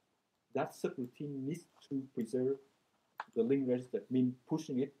that subroutine needs to preserve the link register, mean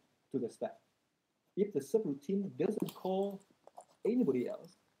pushing it to the stack. If the subroutine doesn't call anybody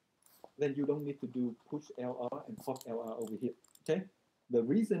else, then you don't need to do push LR and pop LR over here. Okay, the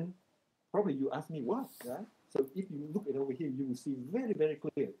reason probably you ask me why, right? So if you look at over here, you will see very, very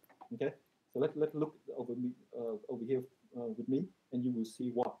clear. Okay, so let's look over here with me, and you will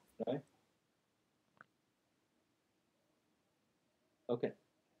see why, right? Okay,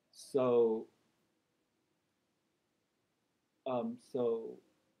 so so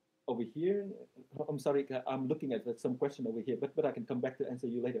over here, I'm sorry, I'm looking at some question over here, but I can come back to answer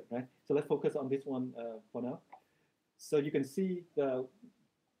you later, right? So let's focus on this one for now. So you can see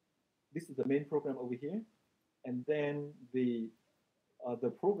this is the main program over here, and then the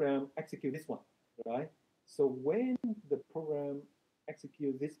program execute this one, right? So when the program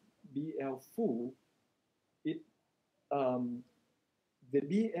execute this BL full, it the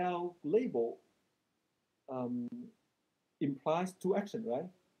BL label implies two actions, right?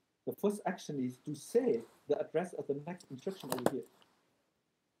 The first action is to save the address of the next instruction over here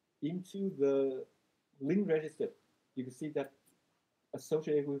into the link register. You can see that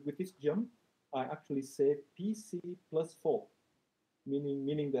associated with this jump, I actually save PC plus 4,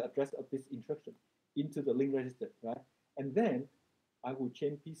 meaning the address of this instruction into the link register, right? And then I will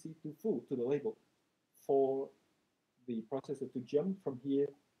change PC to full to the label for the processor to jump from here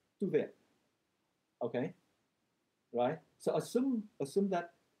to there. Okay, right? So assume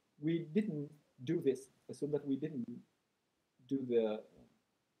that we didn't do this. Assume that we didn't do the.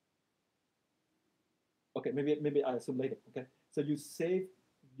 Okay, maybe I assume later. Okay, so you save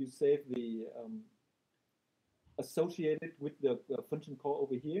the associated with the function call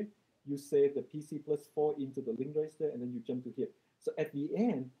over here. You save the PC plus 4 into the link register, and then you jump to here. So at the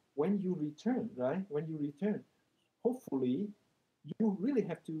end, when you return, right? When you return, hopefully, you really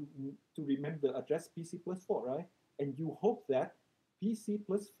have to remember the address PC plus 4, right? And you hope that PC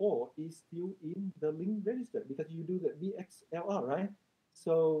plus 4 is still in the link register because you do the VXLR, right?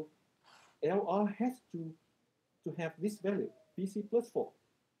 So LR has to have this value, PC plus 4,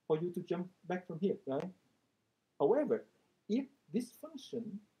 for you to jump back from here, right? However, if this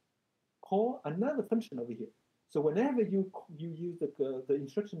function call another function over here, so whenever you use the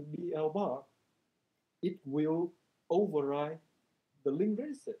instruction BL bar, it will override the link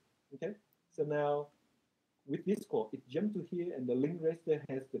register, okay? So now, with this call, it jumped to here, and the link register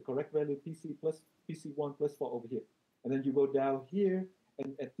has the correct value PC1 plus 4 over here. And then you go down here,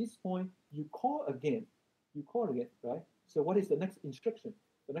 and at this point, you call again. Right? So what is the next instruction?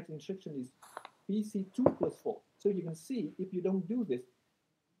 The next instruction is PC2 plus 4. So you can see, if you don't do this,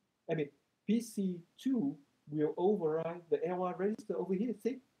 I mean, PC2 will override the LR register over here.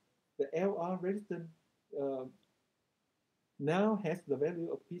 See? The LR register now has the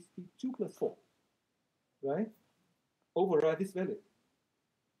value of PC2 plus 4, right? Override this value.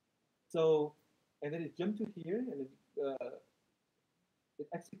 So, and then it jumps to here, and it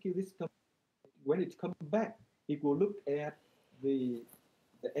executes this command. When it comes back, it will look at the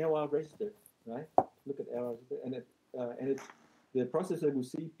LR register, right? Look at LR register, and the processor will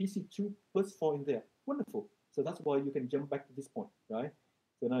see PC2 plus 4 in there. Wonderful. So that's why you can jump back to this point, right?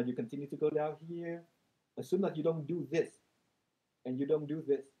 So now you continue to go down here. Assume that you don't do this, and you don't do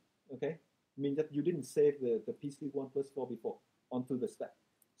this, okay? Means that you didn't save the PC1 plus 4 before onto the stack.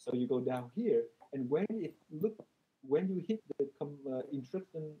 So you go down here, and when you hit the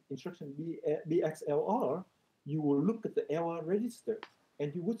instruction BXLR, you will look at the LR register,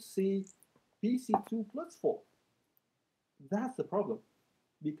 and you would see PC2 plus 4. That's the problem,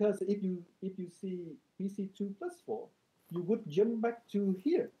 because if you see PC2 plus 4, you would jump back to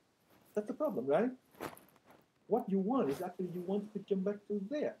here. That's the problem, right? What you want is actually you want to jump back to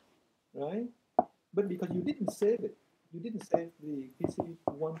there, right? But because you didn't save it, you didn't save the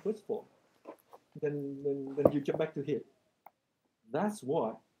PC1 plus 4, then you jump back to here. That's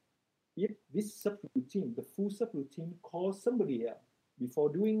why if this subroutine, the full subroutine, calls somebody else before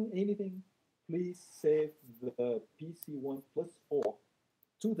doing anything, please save the PC1 plus 4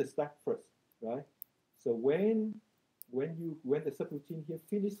 to the stack first, right? So when the subroutine here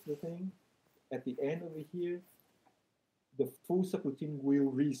finishes the thing, at the end over here, the full subroutine will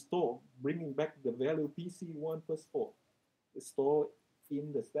restore, bringing back the value PC1 plus 4, store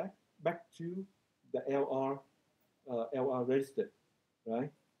in the stack back to the LR register,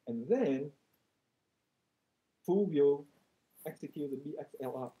 right? And then full will execute the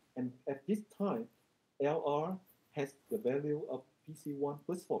BXLR. And at this time, LR has the value of PC1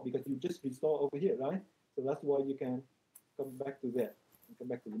 plus 4 because you just restore over here, right? So that's why you can come back to that and come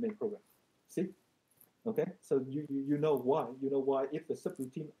back to the main program. See? Okay, so you know why. You know why if the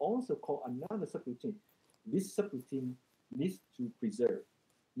subroutine also call another subroutine, this subroutine needs to preserve,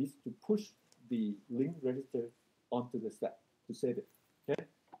 needs to push the link register onto the stack to save it. Okay.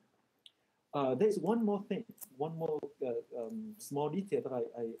 There's one more thing, one more small detail that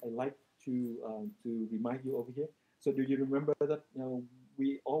I like to remind you over here. So do you remember that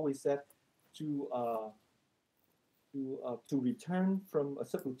we always said to return from a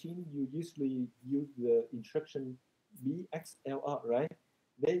subroutine, you usually use the instruction BXLR, right?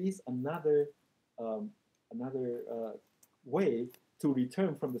 There is another way to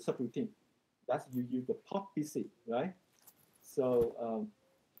return from the subroutine. That's you use the pop PC, right? So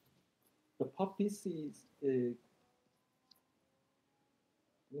the pop PC is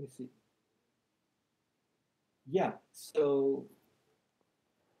let me see. Yeah, so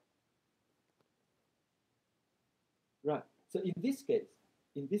right. So in this case,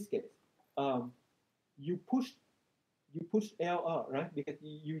 you push LR, right? Because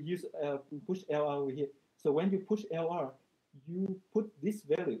you use push LR over here. So when you push LR, you put this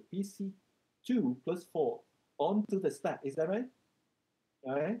value PC2 plus 4 onto the stack. Is that right?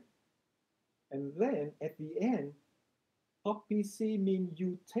 All right. And then at the end, pop PC means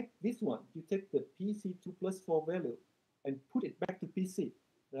you take this one, you take the PC2 plus 4 value and put it back to PC,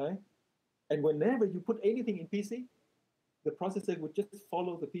 right? And whenever you put anything in PC, the processor would just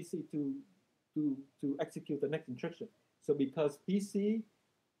follow the PC to execute the next instruction. So because PC,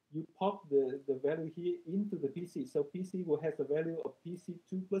 you pop the value here into the PC. So PC will have the value of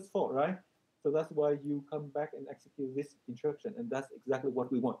PC2 plus 4, right? So that's why you come back and execute this instruction. And that's exactly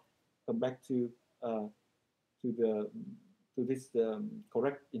what we want. Come back to this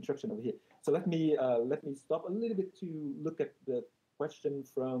correct instruction over here. So let me stop a little bit to look at the question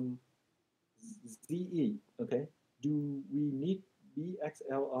from ZE. Okay, do we need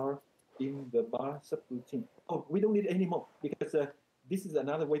BXLR in the bar subroutine? Oh, we don't need any more because this is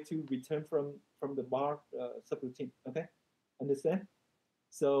another way to return from the bar subroutine. Okay, understand?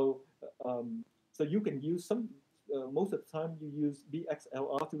 So so you can use some. Most of the time, you use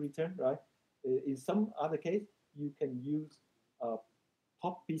BXLR to return, right? In some other case, you can use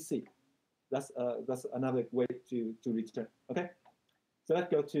pop PC. That's another way to return. Okay, so let's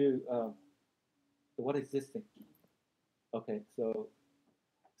go to what is this thing? Okay, so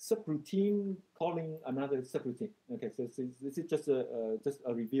subroutine calling another subroutine. Okay, so this is just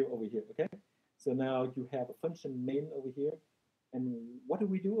a review over here. Okay, so now you have a function main over here, and what do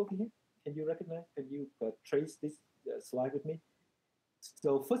we do over here? Can you recognize? Can you trace this slide with me?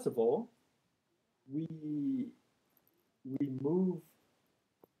 So first of all, we move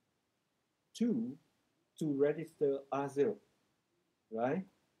 2 to register R0, right?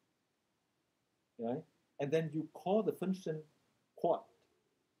 Right? And then you call the function quad.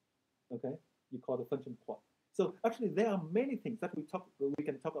 Okay? You call the function quad. So actually, there are many things that we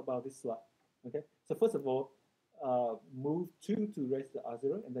can talk about this slide. Okay? So first of all, move 2 to register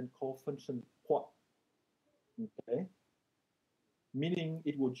R0 and then call function quad. Okay? Meaning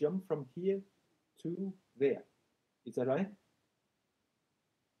it will jump from here to there. Is that right?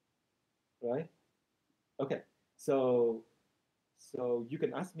 Right? Okay. So you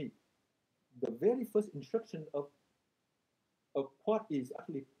can ask me, the very first instruction of quad is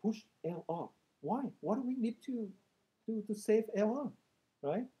actually push LR. Why? What do we need to save LR?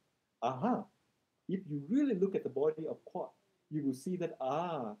 Right? Aha. If you really look at the body of quad, you will see that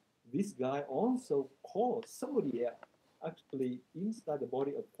this guy also calls somebody else. Actually, inside the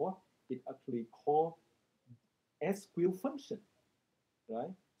body of quad, it actually calls SQL function,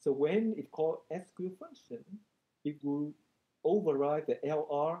 right? So when it calls SQL function, it will override the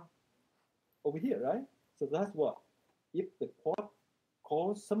LR over here, right? So that's what. If the quad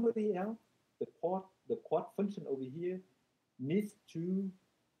calls somebody else, the quad function over here needs to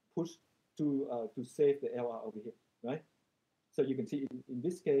push to save the LR over here, right? So you can see in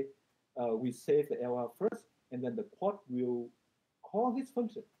this case, we save the LR first, and then the quad will call this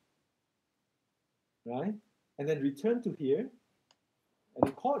function, right? And then return to here, and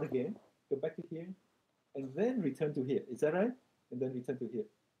then call it again, go back to here, and then return to here. Is that right? And then return to here.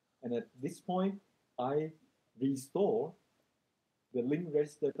 And at this point, I restore the link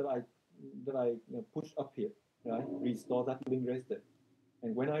register that I push up here, right? Restore that link register.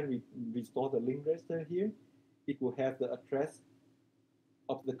 And when I restore the link register here, it will have the address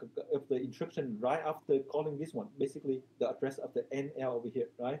of the instruction right after calling this one. Basically, the address of the NL over here,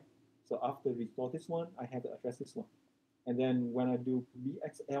 right? So after restore this one, I have the address this one. And then when I do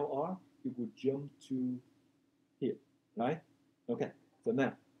BXLR, it will jump to here, right? Okay. So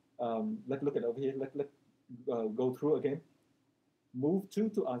now let's look at over here. Let's go through again. Move 2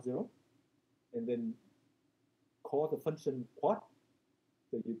 to R0, and then call the function quad.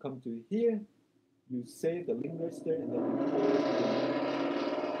 So you come to here, you save the link register, and then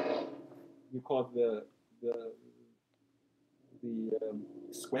you call the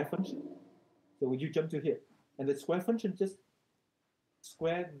square function. So when you jump to here, and the square function just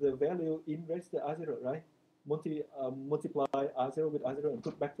square the value in register R0, right? Multiply R0 with R0 and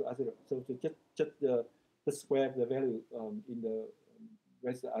put back to R0. So to just square the value in the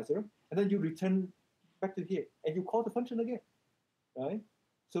register R0, and then you return back to here, and you call the function again, right?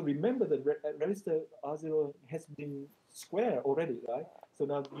 So remember that register R0 has been squared already, right? So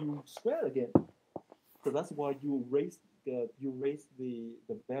now you square again. So that's why you raise the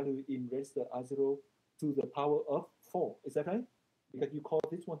value in register R0 to the power of 4. Is that right? Because you call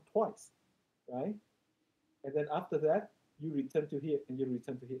this one twice, right? And then after that, you return to here and you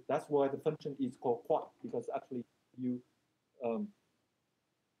return to here. That's why the function is called quad, because actually you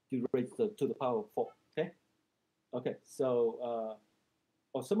raise to the power of 4. Okay. Okay. So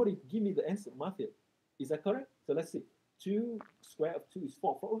or somebody give me the answer, Matthew. Is that correct? So let's see. 2 square of 2 is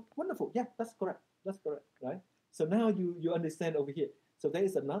 4. Oh, wonderful. Yeah, that's correct. That's correct. Right. So now you understand over here. So there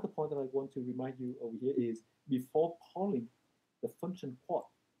is another point that I want to remind you over here is before calling the function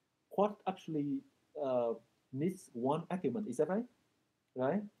quad actually needs one argument. Is that right?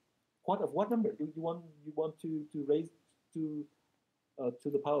 Right? Quad of what number? You want to raise to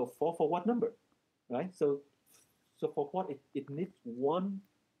the power of 4 for what number? Right? So for quad it needs one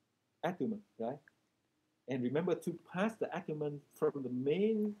argument, right? And remember to pass the argument from the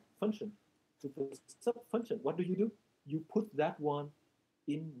main function to the sub function. What do? You put that one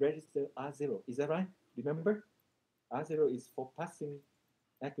in register R0. Is that right? Remember? R0 is for passing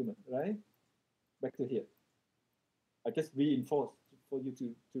argument, right? Back to here. I just reinforced for you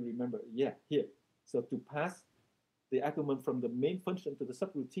to remember. Yeah, here. So to pass the argument from the main function to the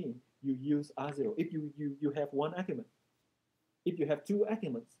subroutine, you use R0. If you have one argument. If you have two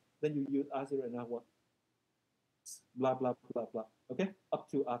arguments, then you use R0 and R1. Blah, blah, blah, blah. Okay? Up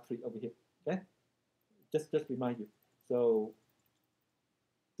to R3 over here. Okay? Just remind you. So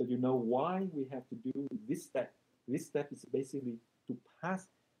you know why we have to do this step. This step is basically to pass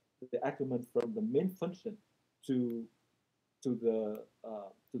the argument from the main function to the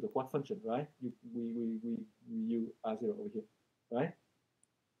quad function, right? We use R0 over here, right?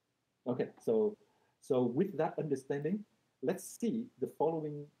 Okay, so with that understanding, let's see the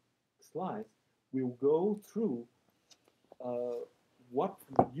following slides. We'll go through what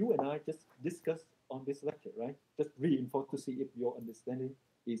you and I just discussed on this lecture, right? Just reinforce to see if your understanding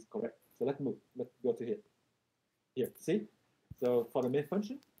is correct. So let's move. Let's go to here. Here, see? So for the main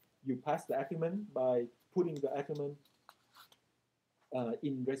function, you pass the argument by putting the argument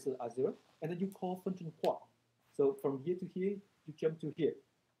in register R0, and then you call function quad. So from here to here, you jump to here,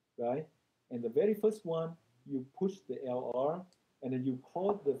 right? And the very first one, you push the LR, and then you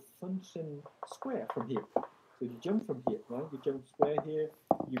call the function square from here. So you jump from here, right? You jump square here,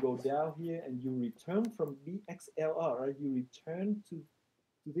 you go down here, and you return from BXLR, right? You return to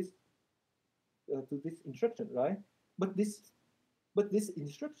this instruction, right? But this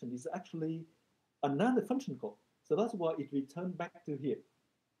instruction is actually another function call. So that's why it returned back to here.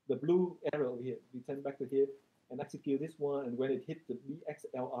 The blue arrow over here, return back to here and execute this one. And when it hits the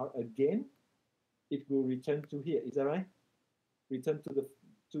BXLR again, it will return to here. Is that right? Return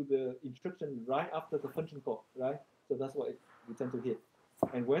to the instruction right after the function call, right? So that's why it returned to here.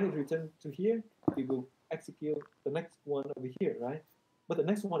 And when it returns to here, it will execute the next one over here, right? But the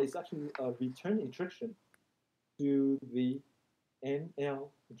next one is actually a return instruction to the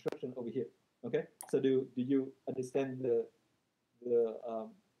NL instruction over here. Okay, so do you understand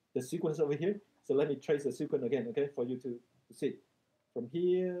the sequence over here? So let me trace the sequence again, okay, for you to see. From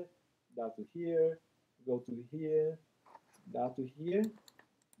here down to here, go to here, down to here,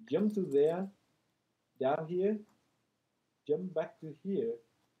 jump to there, down here, jump back to here,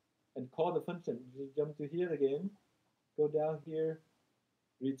 and call the function. You jump to here again, go down here,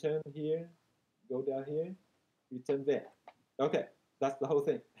 return here, go down here, return there. Okay, that's the whole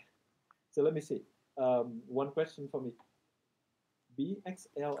thing. So let me see. One question for me.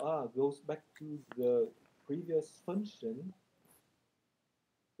 BXLR goes back to the previous function,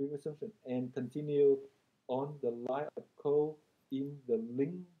 and continue on the line of code in the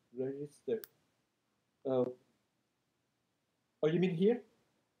link register. Oh, you mean here?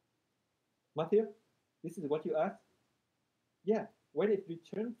 Matthew, this is what you asked? Yeah, when it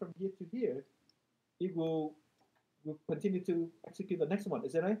returns from here to here, it will continue to execute the next one.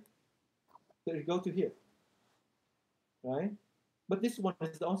 Is that right? So you go to here, right? But this one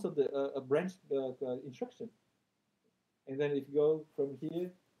is also a branch instruction. And then if you go from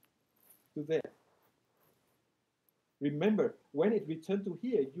here to there. Remember, when it returns to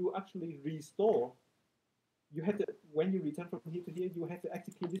here, you actually restore. You have to, when you return from here to here, you have to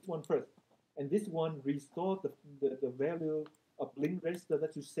execute this one first. And this one restores the value of link register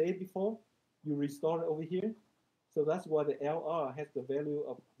that you saved before. You restore it over here. So that's why the LR has the value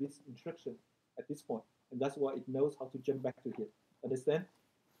of this instruction at this point. And that's why it knows how to jump back to here. Understand?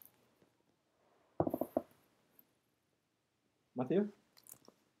 Matthew?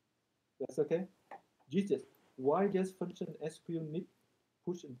 That's okay? Jesus, why does function SQL need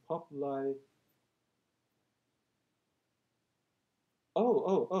push and pop like...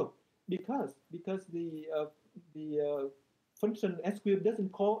 Oh, because the function SQL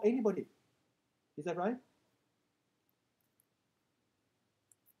doesn't call anybody. Is that right?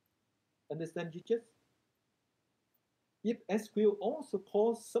 Understand, Jesus? If SQL also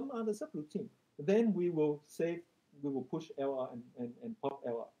calls some other subroutine, then we will save we will push LR and pop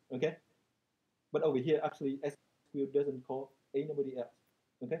LR. Okay, but over here actually SQL doesn't call anybody else.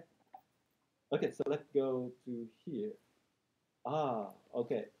 Okay. Okay, so let's go to here.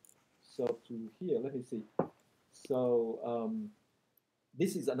 Okay. So to here, let me see. So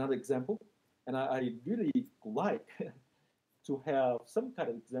this is another example, and I really like to have some kind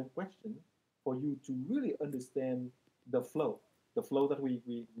of exam question for you to really understand the flow that we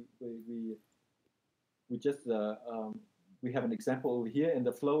just we have an example over here, and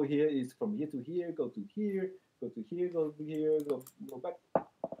the flow here is from here to here, go to here, go to here, go to here, go back,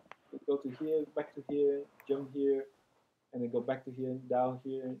 go to here, back to here, jump here, and then go back to here, down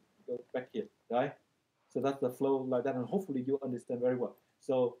here, go back here, right? So that's the flow like that, and hopefully you understand very well.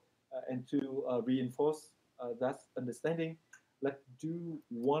 So, and to reinforce that understanding, let's do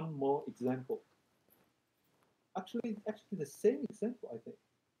one more example. Actually, the same example, I think.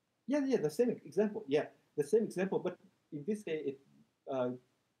 Yeah, the same example. Yeah, the same example, but in this case,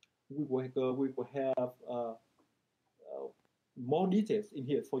 we will have more details in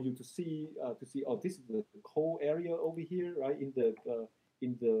here for you to see. Oh, this is the whole area over here, right? In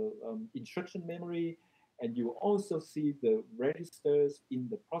the instruction memory, and you also see the registers in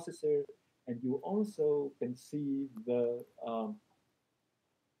the processor, and you also can see the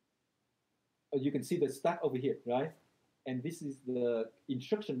you can see the stack over here, right? And this is the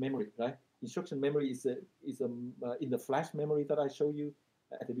instruction memory, right? Instruction memory is in the flash memory that I showed you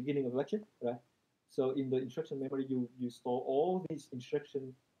at the beginning of the lecture, right? So in the instruction memory, you store all these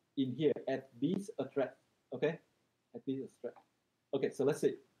instructions in here at this address, okay? At this address. Okay, so let's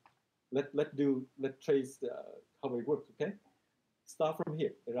see. Let's trace how it works, okay? Start from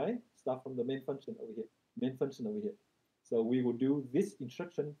here, right? Start from the main function over here. Main function over here. So we will do this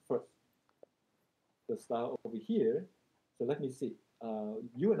instruction first. The start over here. So let me see.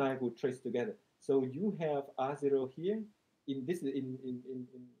 You and I will trace together. So you have R0 here in this in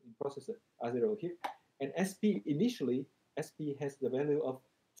processor R0 here, and SP initially SP has the value of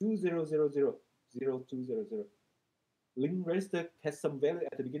 20000200. Link register has some value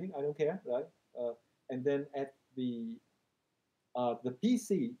at the beginning. I don't care, right? And then at the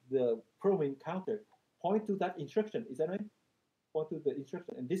PC, the probing counter point to that instruction. Is that right? Point to the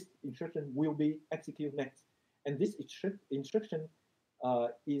instruction, and this instruction will be executed next. And this instruction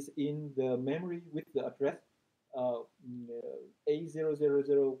is in the memory with the address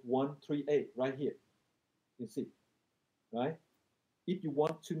A000138 right here. You see, right? If you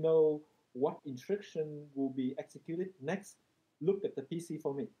want to know what instruction will be executed next, look at the PC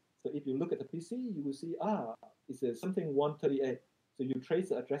for me. So if you look at the PC, you will see, it's something 138. So you trace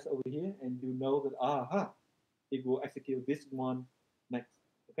the address over here, and you know that, it will execute this one next,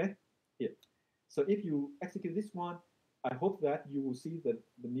 okay? Here. So if you execute this one, I hope that you will see that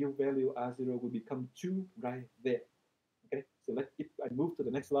the new value R0 will become 2 right there, okay? So if I move to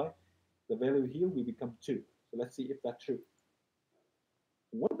the next slide, the value here will become 2. So let's see if that's true.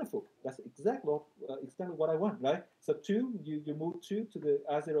 Wonderful. That's exactly what I want, right? So 2, you move 2 to the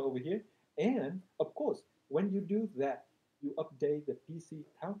R0 over here. And, of course, when you do that, you update the PC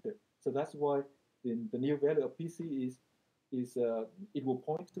counter. So that's why the new value of PC is it will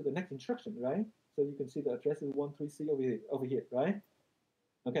point to the next instruction, right? So you can see the address is 136 over here, right?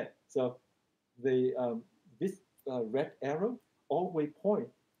 Okay, so the this red arrow always point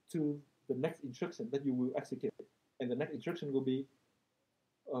to the next instruction that you will execute, and the next instruction will be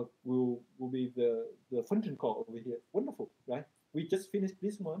the function call over here. Wonderful, right? We just finished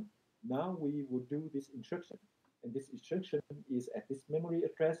this one. Now we will do this instruction, and this instruction is at this memory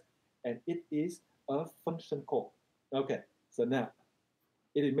address, and it is a function call. Okay, so now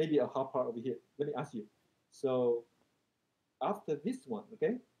it may be a hard part over here. Let me ask you. So after this one,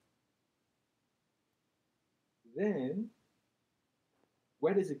 okay, then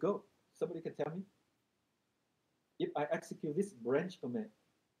where does it go? Somebody can tell me. If I execute this branch command,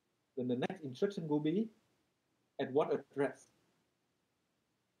 then the next instruction will be at what address?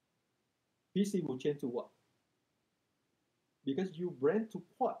 PC will change to what? Because you branch to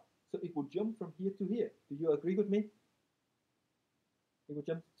port, so it will jump from here to here. Do you agree with me? It will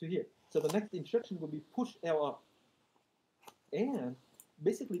jump to here. So the next instruction will be push LR. And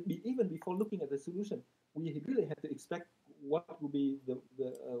basically, even before looking at the solution, we really have to expect what will be the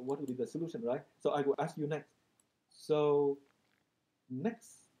solution, right? So I will ask you next. So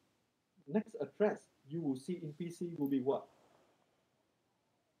next address you will see in PC will be what?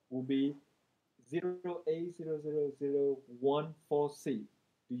 Will be 0A00014C.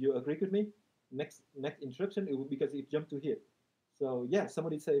 Do you agree with me? Next instruction it will, because it jumped to here. So yeah,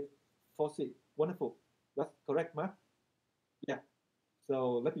 somebody say 4C. Wonderful. That's correct, Mark? Yeah.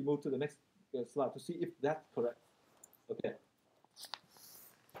 So let me move to the next slide to see if that's correct. Okay.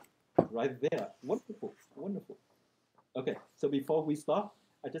 Right there. Wonderful. Wonderful. Okay. So before we start,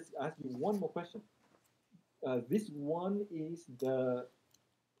 I just ask you one more question. This one is the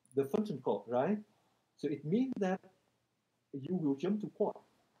function call, right? So it means that you will jump to quad.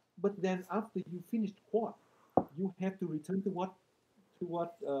 But then after you finish quad, you have to return to what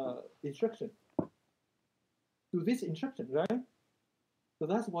instruction? To this instruction, right? So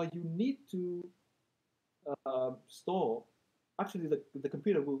that's why you need to store. Actually, the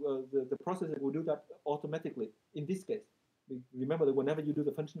computer will, the processor will do that automatically. In this case, remember that whenever you do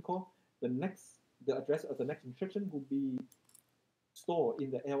the function call, the address of the next instruction will be stored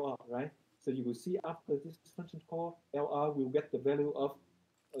in the LR, right? So you will see after this function call, LR will get the value of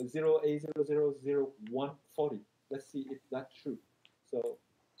 0A0000140. Let's see if that's true. So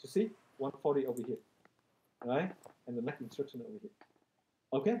you see 140 over here, right? And the next instruction over here.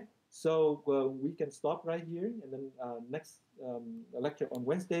 Okay, so we can stop right here, and then next lecture on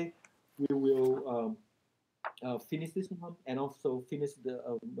Wednesday, we will finish this one and also finish the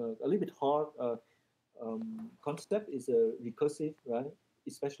a little bit hard concept is recursive, right?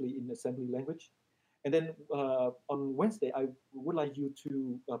 Especially in assembly language. And then on Wednesday, I would like you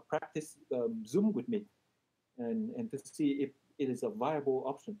to practice Zoom with me and to see if it is a viable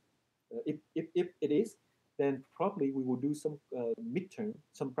option. If it is, then probably we will do some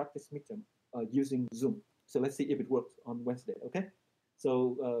some practice midterm using Zoom. So let's see if it works on Wednesday, okay?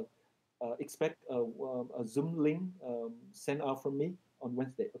 So expect a Zoom link sent out from me on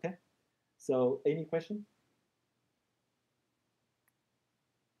Wednesday, okay? So any question?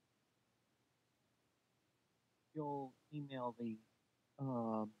 You'll email the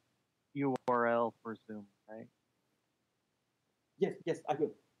URL for Zoom, right? Yes, I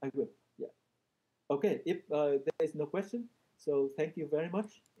will. Yeah. Okay, if there is no question, so thank you very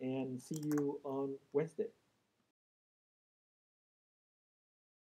much and see you on Wednesday.